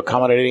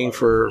accommodating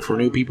for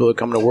new people that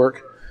come to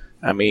work.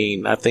 I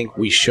mean, I think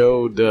we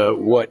showed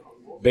what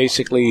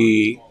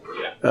basically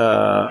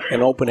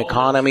an open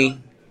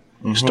economy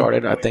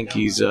started. I think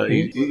he's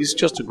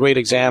just a great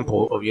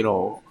example of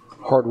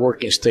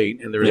hard-working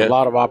state, and there's a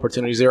lot of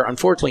opportunities there.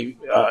 Unfortunately,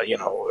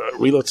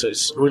 real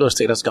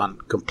estate has gone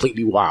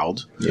completely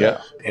wild,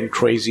 and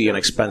crazy and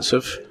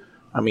expensive.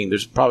 I mean,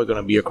 there's probably going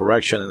to be a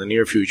correction in the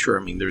near future.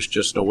 I mean, there's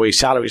just no way.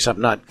 Salaries have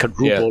not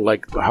quadrupled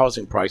like the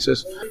housing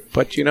prices.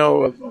 But,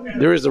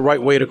 there is the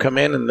right way to come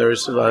in, and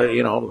there's,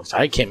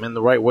 I came in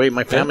the right way.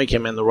 My family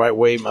came in the right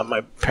way.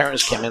 My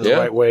parents came in the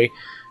right way.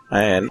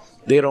 And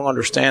they don't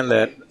understand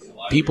that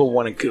people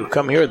want to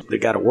come here, they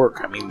got to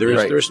work. I mean,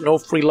 there's no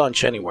free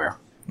lunch anywhere.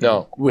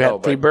 No. We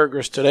had free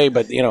burgers today,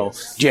 but,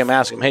 Jim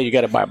asked him, hey, you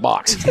got to buy a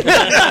box.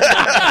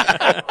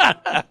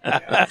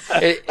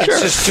 It's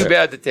just too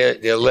bad that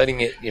they're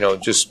letting it,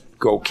 just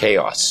go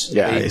chaos.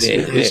 Yeah,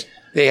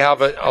 they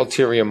have an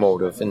ulterior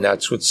motive, and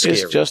that's what's scary.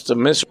 It's just a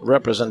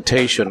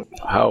misrepresentation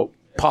how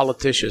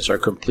politicians are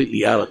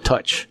completely out of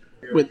touch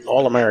with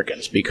all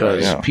Americans,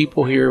 because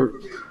people here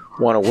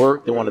want to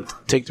work. They want to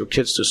take their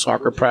kids to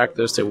soccer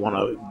practice. They want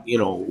to,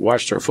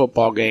 watch their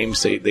football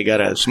games. They got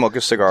to smoke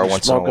a cigar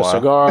once in a while. Smoke a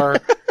cigar,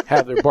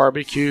 have their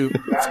barbecue,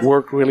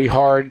 work really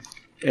hard.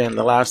 And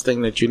the last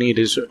thing that you need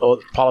is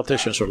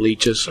politicians are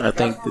leeches. I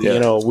think,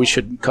 we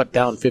should cut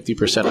down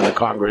 50% in the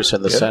Congress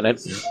and the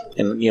Senate.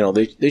 And,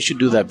 they should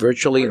do that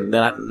virtually and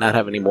not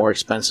have any more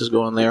expenses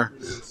going there.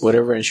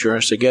 Whatever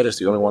insurance they get is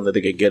the only one that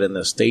they can get in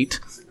the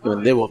state.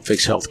 And they will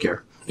fix health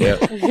care. Yeah.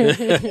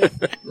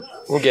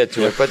 We'll get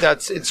to it. But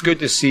it's good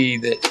to see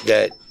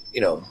that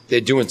they're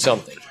doing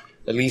something.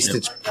 At least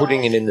it's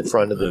putting it in the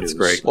front of the news.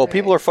 Great. Well,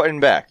 people are fighting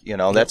back.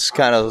 That's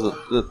kind of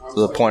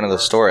the point of the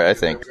story, I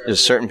think.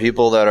 There's certain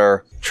people that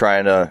are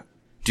trying to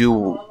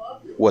do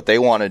what they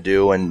want to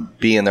do and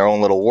be in their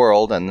own little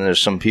world, and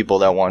there's some people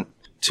that want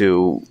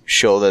to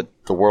show that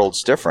the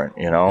world's different,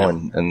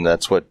 and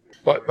that's what...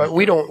 But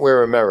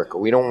we're America.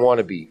 We don't want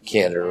to be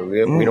Canada. We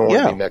don't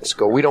want to be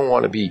Mexico. We don't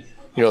want to be,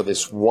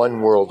 this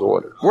one world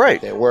order.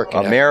 Right. They're working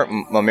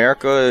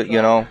America,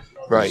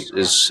 right.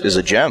 is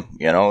a gem,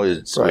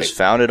 it's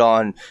founded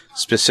on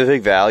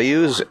specific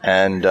values,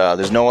 and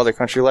there's no other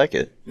country like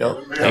it.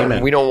 No.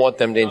 We don't want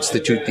them to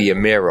institute the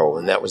Amero,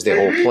 and that was their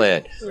whole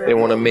plan. They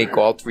want to make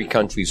all three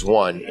countries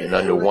one and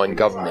under one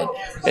government.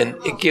 And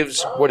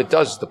what it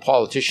does is the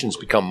politicians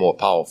become more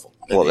powerful.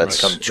 Well, they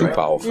become too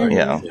powerful.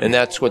 Yeah. And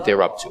that's what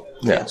they're up to.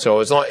 Yeah.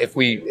 So if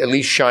we at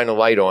least shine a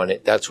light on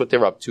it, that's what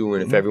they're up to.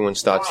 And if everyone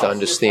starts to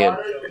understand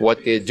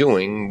what they're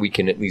doing, we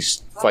can at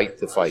least fight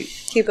the fight.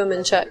 Keep them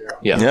in check.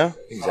 Yeah.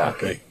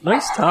 Exactly. Okay.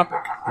 Nice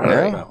topic. I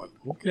like that one.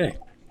 Okay.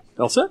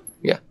 All set?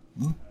 Yeah.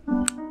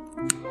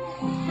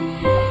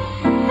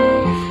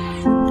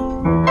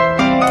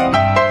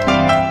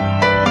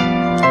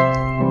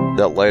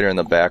 That lighter in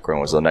the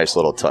background was a nice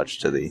little touch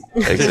to the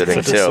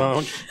exiting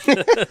too.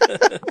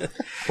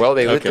 Well,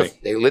 they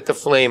lit the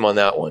flame on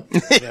that one.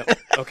 Yep.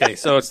 Okay,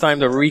 so it's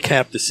time to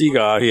recap the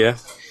cigar here.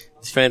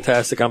 It's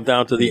fantastic. I'm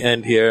down to the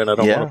end here, and I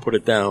don't want to put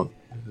it down.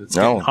 It's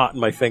getting hot in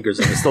my fingers,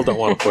 and I still don't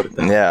want to put it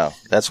down. Yeah,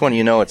 that's when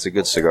you know it's a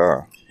good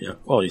cigar. Yeah.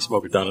 Well, you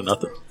smoke it down to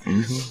nothing.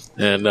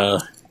 Mm-hmm.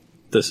 And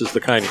this is the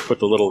kind you put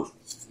the little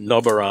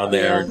nubber on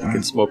there, and you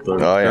can smoke the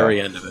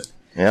very end of it.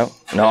 Yeah.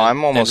 No,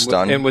 I'm almost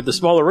done. And with the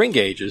smaller ring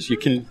gauges, you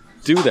can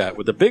do that.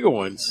 With the bigger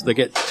ones, they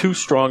get too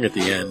strong at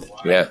the end.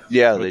 Yeah.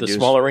 Yeah, with the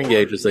smaller ring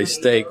gauges, they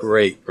stay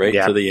great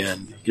to the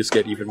end. You just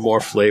get even more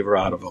flavor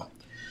out of them.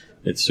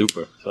 It's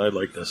super. So I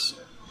like this.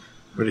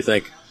 What do you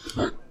think?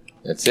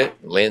 That's it.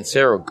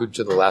 Lancero, good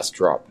to the last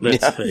drop. There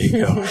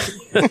you go.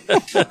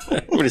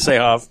 What do you say,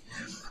 Hav?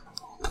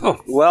 Oh,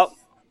 well,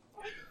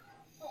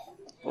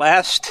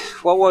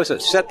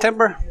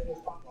 September?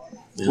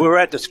 Yeah. We were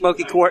at the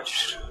Smoky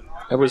Quartz.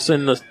 It was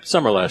in the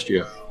summer last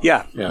year.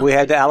 Yeah. We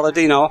had the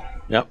Aladino.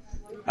 Yep.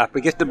 I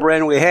forget the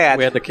brand we had.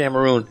 We had the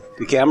Cameroon.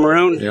 The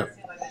Cameroon? Yeah.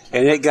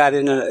 And it got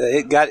in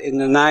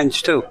the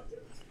nines, too.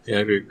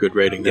 Yeah, good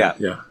rating there.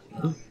 Yeah.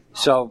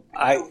 So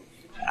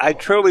I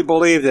truly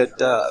believe that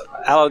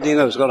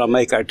Aladino is going to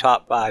make our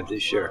top 5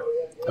 this year.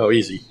 Oh,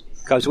 easy.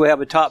 Because we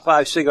have a top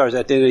 5 cigars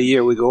at the end of the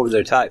year. We go over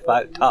their top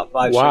five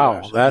cigars.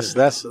 Wow, that's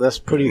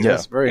pretty.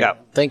 That's very. Yeah.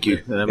 Thank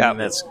you. I mean,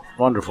 that's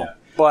wonderful.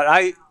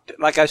 But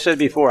like I said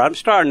before, I'm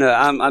starting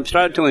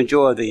to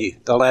enjoy the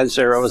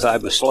Lanceros.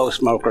 I'm a slow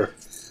smoker,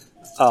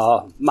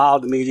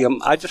 mild to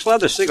medium. I just love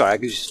the cigar. I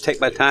can just take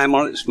my time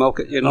on it, smoke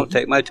it.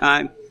 Take my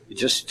time.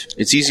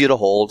 It's easy to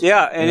hold.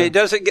 Yeah, and it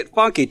doesn't get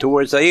funky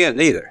towards the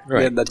end either.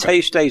 Right. And the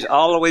taste stays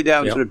all the way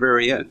down to the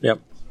very end. Yep.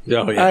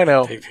 Oh, yeah. I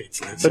know. Dave hates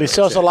that. But he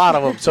sells a lot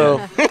of them,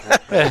 so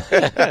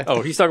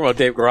Oh, he's talking about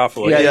Dave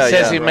Garofalo. yeah, he Yeah,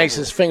 says yeah. he makes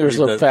his fingers He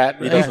look does-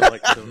 fat. He doesn't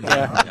like them.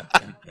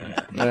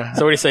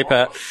 So what do you say,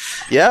 Pat?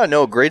 Yeah,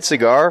 no, great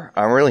cigar.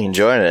 I'm really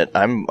enjoying it.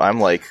 I'm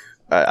like,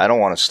 I don't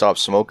want to stop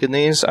smoking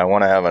these. I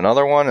want to have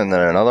another one and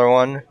then another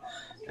one.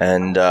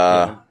 And,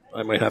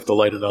 I might have to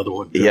light another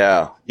one. too.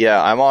 yeah.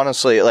 I'm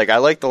honestly, like, I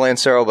like the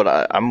Lancero, but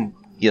I'm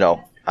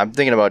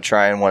thinking about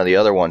trying one of the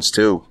other ones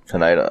too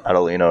tonight.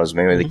 Adelino's,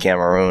 maybe the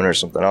Cameroon or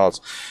something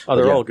else. Oh,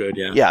 they're But, all good,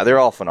 yeah. Yeah, they're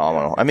all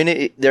phenomenal. I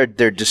mean, they're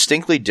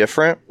distinctly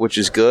different, which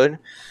is good.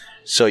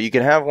 So you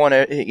can have one,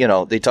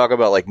 they talk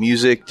about like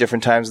music,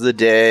 different times of the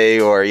day,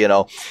 or,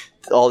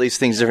 all these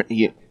things.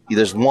 Different.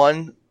 There's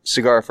one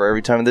cigar for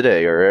every time of the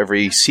day or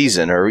every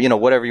season or,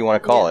 whatever you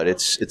want to call it.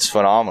 It's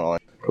phenomenal.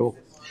 Cool.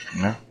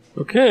 Yeah.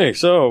 Okay,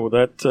 so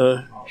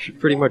that should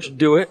pretty much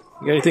do it.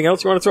 You got anything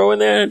else you want to throw in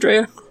there,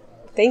 Andrea?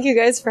 Thank you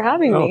guys for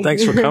having me. Oh,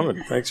 thanks for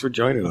coming. Thanks for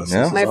joining us. Yeah.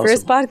 This is My awesome.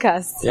 first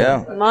podcast.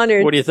 Yeah. I'm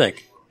honored. What do you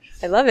think?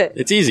 I love it.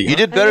 It's easy. You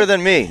did better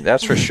than me,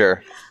 that's for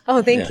sure.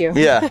 Oh, thank you.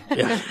 Yeah.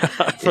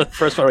 For the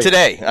first one.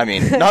 Today, I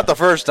mean, not the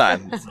first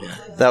time.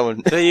 That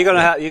would. So you're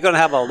gonna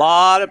have a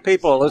lot of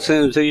people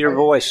listening to your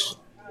voice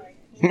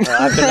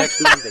after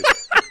next Monday.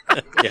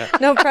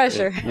 No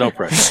pressure. No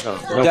pressure. No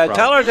problem.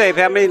 Tell her, Dave,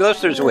 how many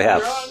listeners we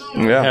have.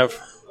 We have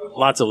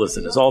lots of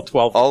listeners, all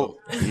 12 of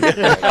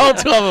them. All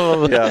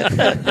 12 of them.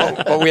 Yeah.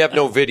 But we have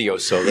no video,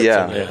 so that's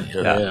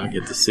Yeah, I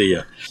get to see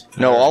you.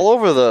 No, all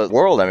over the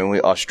world. I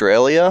mean,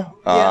 Australia.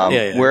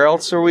 Yeah. Where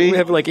else are we? We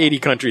have like 80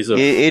 countries.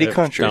 80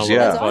 countries, downloaded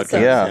yeah. the That's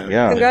podcast. awesome.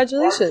 Yeah.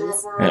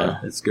 Congratulations. Yeah,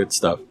 it's good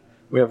stuff.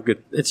 We have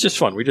good. It's just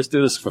fun. We just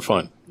do this for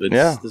fun.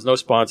 Yeah. There's no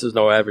sponsors,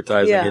 no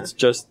advertising. Yeah. It's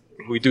just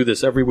we do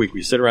this every week.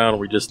 We sit around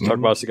and we just talk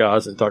about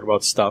cigars and talk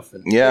about stuff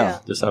and Yeah.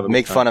 just have a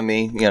Make good fun time. of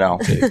me,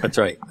 That's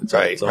right. That's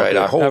Right, It's all right. good.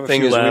 Our whole Have a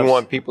thing few is laughs. we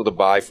want people to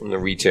buy from the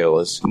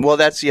retailers. Well,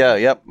 that's,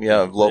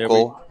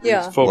 local.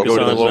 Yeah. Focus Go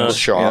to the on local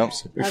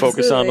shops. We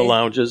focus on the Absolutely.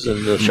 lounges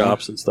and the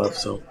shops and stuff.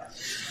 So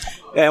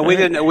And we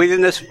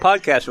didn't this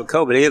podcast with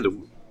COVID either.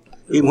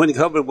 Even when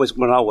COVID was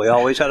going on, we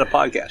always had a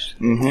podcast.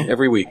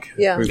 every week,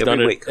 Yeah. we've Every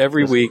done week. it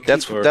every week.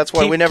 That's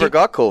why we never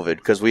got COVID,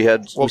 because we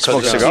smoked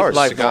cigars.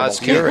 Cigars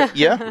cure it.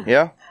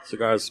 Yeah.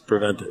 Cigars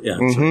prevent it. Yeah.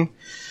 So-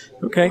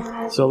 okay,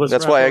 so let's.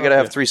 That's wrap why it I got to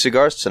up have 3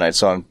 cigars tonight,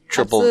 so I'm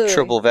Absolutely.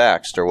 triple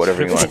vaxxed, or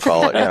whatever you want to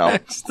call it, here.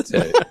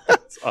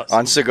 That's awesome.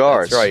 on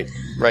cigars. That's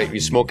right. You're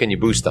smoking your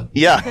booster.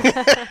 Yeah.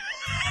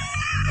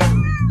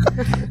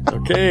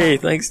 Okay,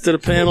 thanks to the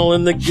panel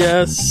and the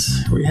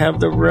guests. We have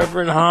the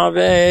Reverend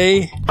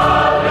Harvey.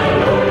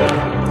 Hallelujah.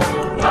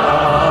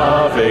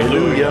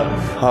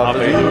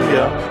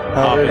 Hallelujah.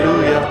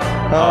 Hallelujah.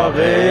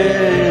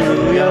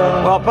 Hallelujah.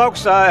 Well,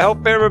 folks, I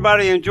hope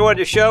everybody enjoyed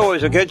the show. It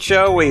was a good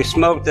show. We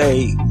smoked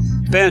a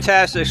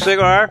fantastic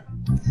cigar.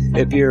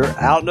 If you're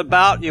out and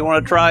about, you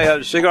want to try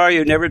a cigar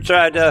you've never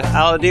tried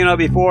Aladino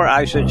before,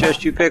 I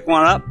suggest you pick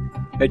one up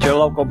at your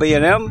local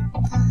B&M.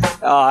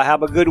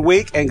 Have a good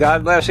week, and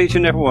God bless each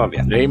and every one of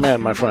you.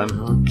 Amen, my friend.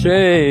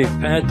 Okay,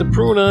 Pat the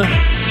Pruna.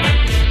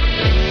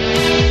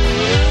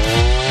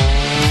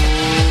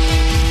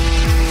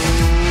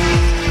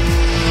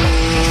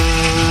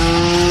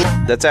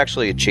 That's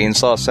actually a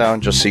chainsaw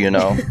sound, just so you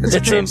know. It's a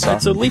chainsaw.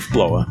 It's a leaf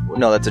blower.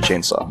 No, that's a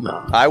chainsaw.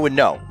 No. I would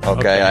know.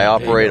 Okay, I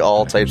operate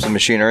all types of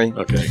machinery.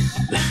 Okay.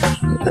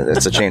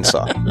 It's a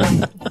chainsaw.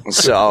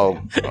 So,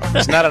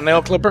 It's not a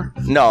nail clipper?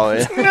 no.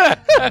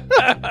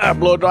 A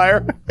blow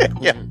dryer?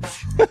 Yeah.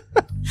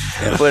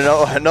 But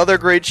no, another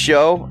great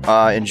show.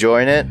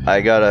 Enjoying it.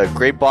 I got a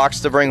great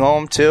box to bring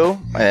home too,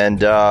 and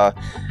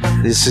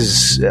this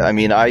is. I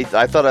mean, I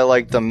thought I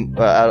liked them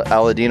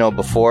Aladino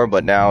before,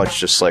 but now it's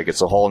just like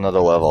it's a whole nother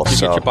level. Did you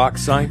so get your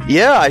box signed?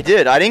 yeah, I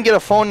did. I didn't get a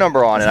phone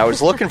number on it. I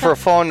was looking for a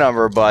phone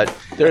number, but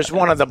There's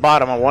one at the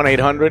bottom of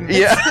 1-800.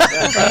 yeah.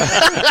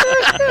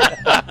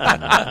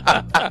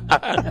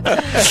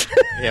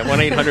 Yeah,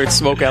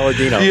 1-800-SMOKE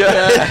Aladino.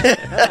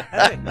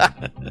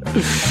 Yeah.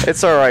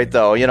 It's all right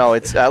though.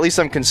 It's at least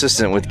I'm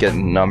consistent with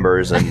getting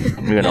numbers and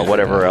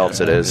whatever else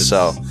it is.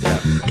 So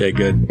Okay,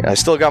 good. I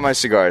still got my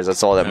cigars.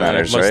 That's all that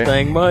matters, right?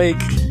 Mustang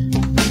Mike.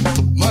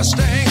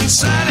 Mustang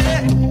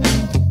Sally.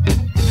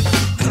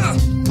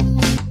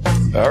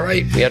 All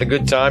right. We had a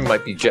good time.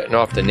 Might be jetting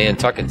off to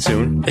Nantucket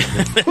soon.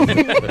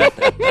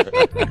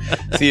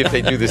 See if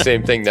they do the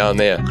same thing down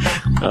there.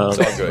 It's all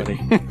good.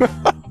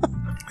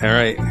 All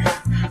right.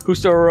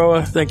 Justo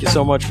Aroa, thank you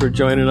so much for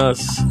joining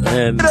us.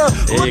 And there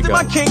you Looked at go.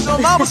 my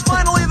kingdom, I was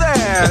finally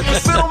there to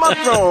sit on my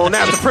throne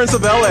as the Prince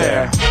of Bel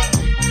Air.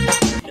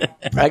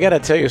 I got to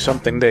tell you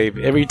something, Dave.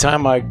 Every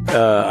time I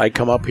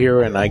come up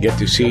here and I get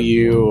to see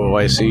you or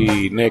I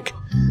see Nick,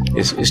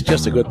 it's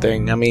just a good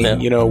thing. I mean,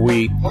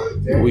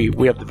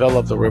 we have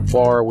developed a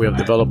rapport, we have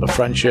developed a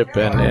friendship,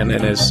 and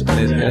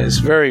it's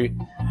very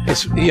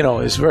it's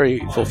it's very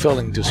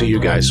fulfilling to see you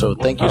guys. So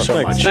thank you so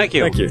thanks. much. Thank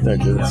you. Thank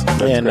you.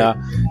 That's And great.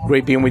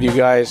 great being with you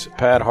guys,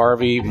 Pat,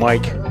 Harvey,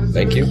 Mike.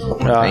 Thank you.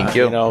 Thank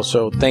you.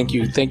 So thank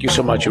you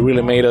so much. You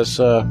really made us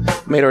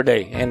made our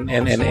day. And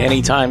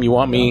anytime you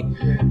want me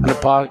on the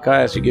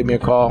podcast, you give me a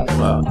call.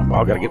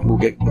 We'll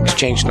get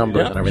exchange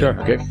numbers and everything.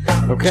 sure.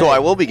 Okay. So I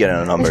will be getting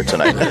a number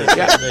tonight.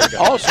 Yeah.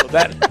 Also,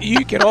 that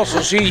you can also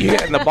see you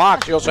get in the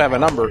box. You also have a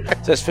number.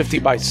 It says 50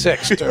 by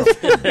 6 too.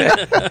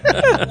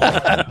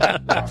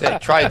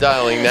 Try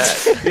dialing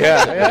that.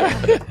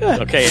 Yeah.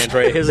 Okay,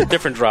 Andrea, here's a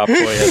different drop for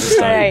you this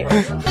All time.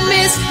 right.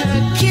 Miss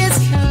her, kiss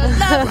her,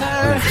 love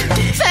her.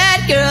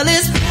 That girl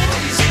is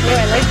Oh,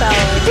 I like that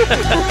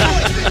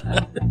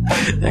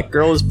That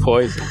girl is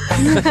poison. one.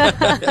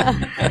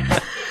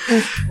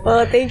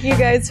 Well, thank you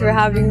guys for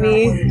having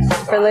me,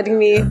 for letting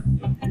me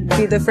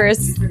be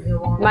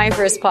my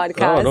first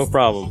podcast. Oh, no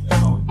problem.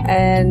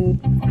 And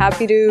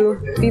happy to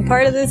be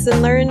part of this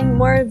and learn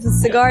more of the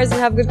cigars and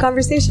have good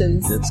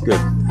conversations. That's good.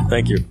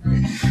 Thank you.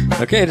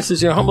 Okay, this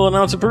is your humble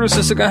announcer,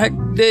 producer, Cigar Hack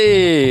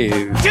Dave.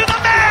 To the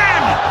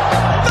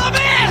man! The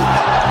man!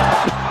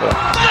 The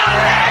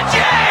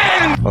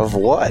legend! Of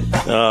what?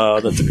 Oh,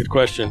 that's a good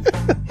question.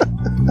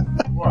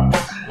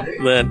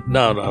 Then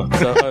no.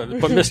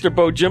 But Mr.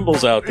 Bo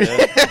Jimbles out there.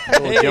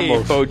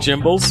 Hey, Bo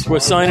Jimbles. We're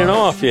signing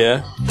off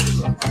here.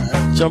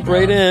 Jump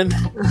right in.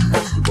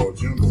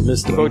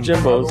 Mr. Bo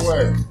Jimbles.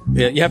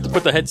 Yeah, you have to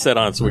put the headset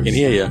on so we can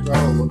hear you.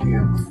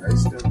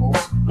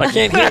 I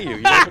can't hear you.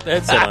 You gotta put the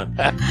headset on.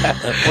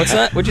 What's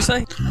that? What'd you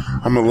say?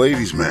 I'm a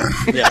ladies' man.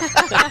 Yeah.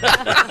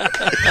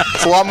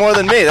 It's a lot more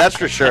than me, that's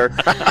for sure.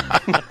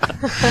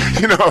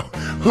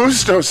 Who's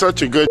still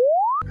such a good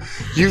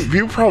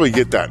You probably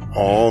get that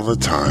all the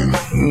time.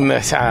 Nah.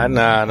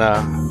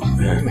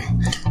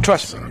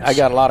 Trust me, I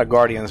got a lot of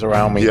guardians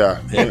around me. Yeah,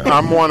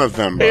 I'm one of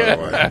them, by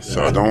the way,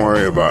 so don't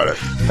worry about it.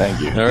 Thank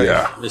you. All right.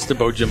 Yeah. Mr.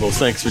 Bo Jimbles,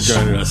 thanks for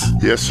joining us.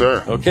 Yes,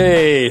 sir.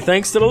 Okay,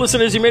 thanks to the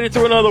listeners. You made it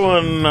through another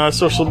one.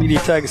 Social media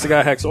tag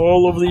Cigar Hacks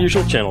all over the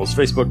usual channels.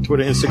 Facebook,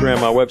 Twitter,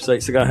 Instagram, our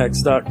website,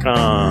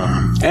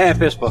 cigarhacks.com. And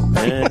Facebook.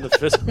 And the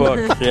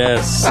Fistbook,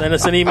 yes. Send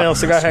us an email,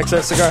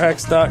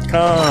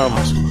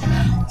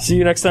 cigarhacks@cigarhacks.com. See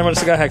you next time on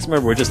Cigar Hacks.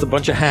 Remember, we're just a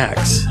bunch of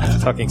hacks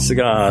talking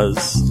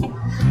cigars.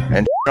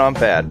 And on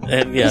bad.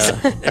 And, yeah,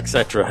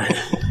 etc. All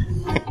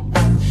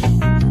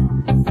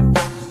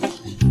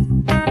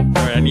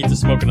right, I need to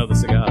smoke another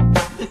cigar.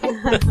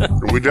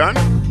 Are we done?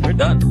 We're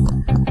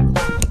done.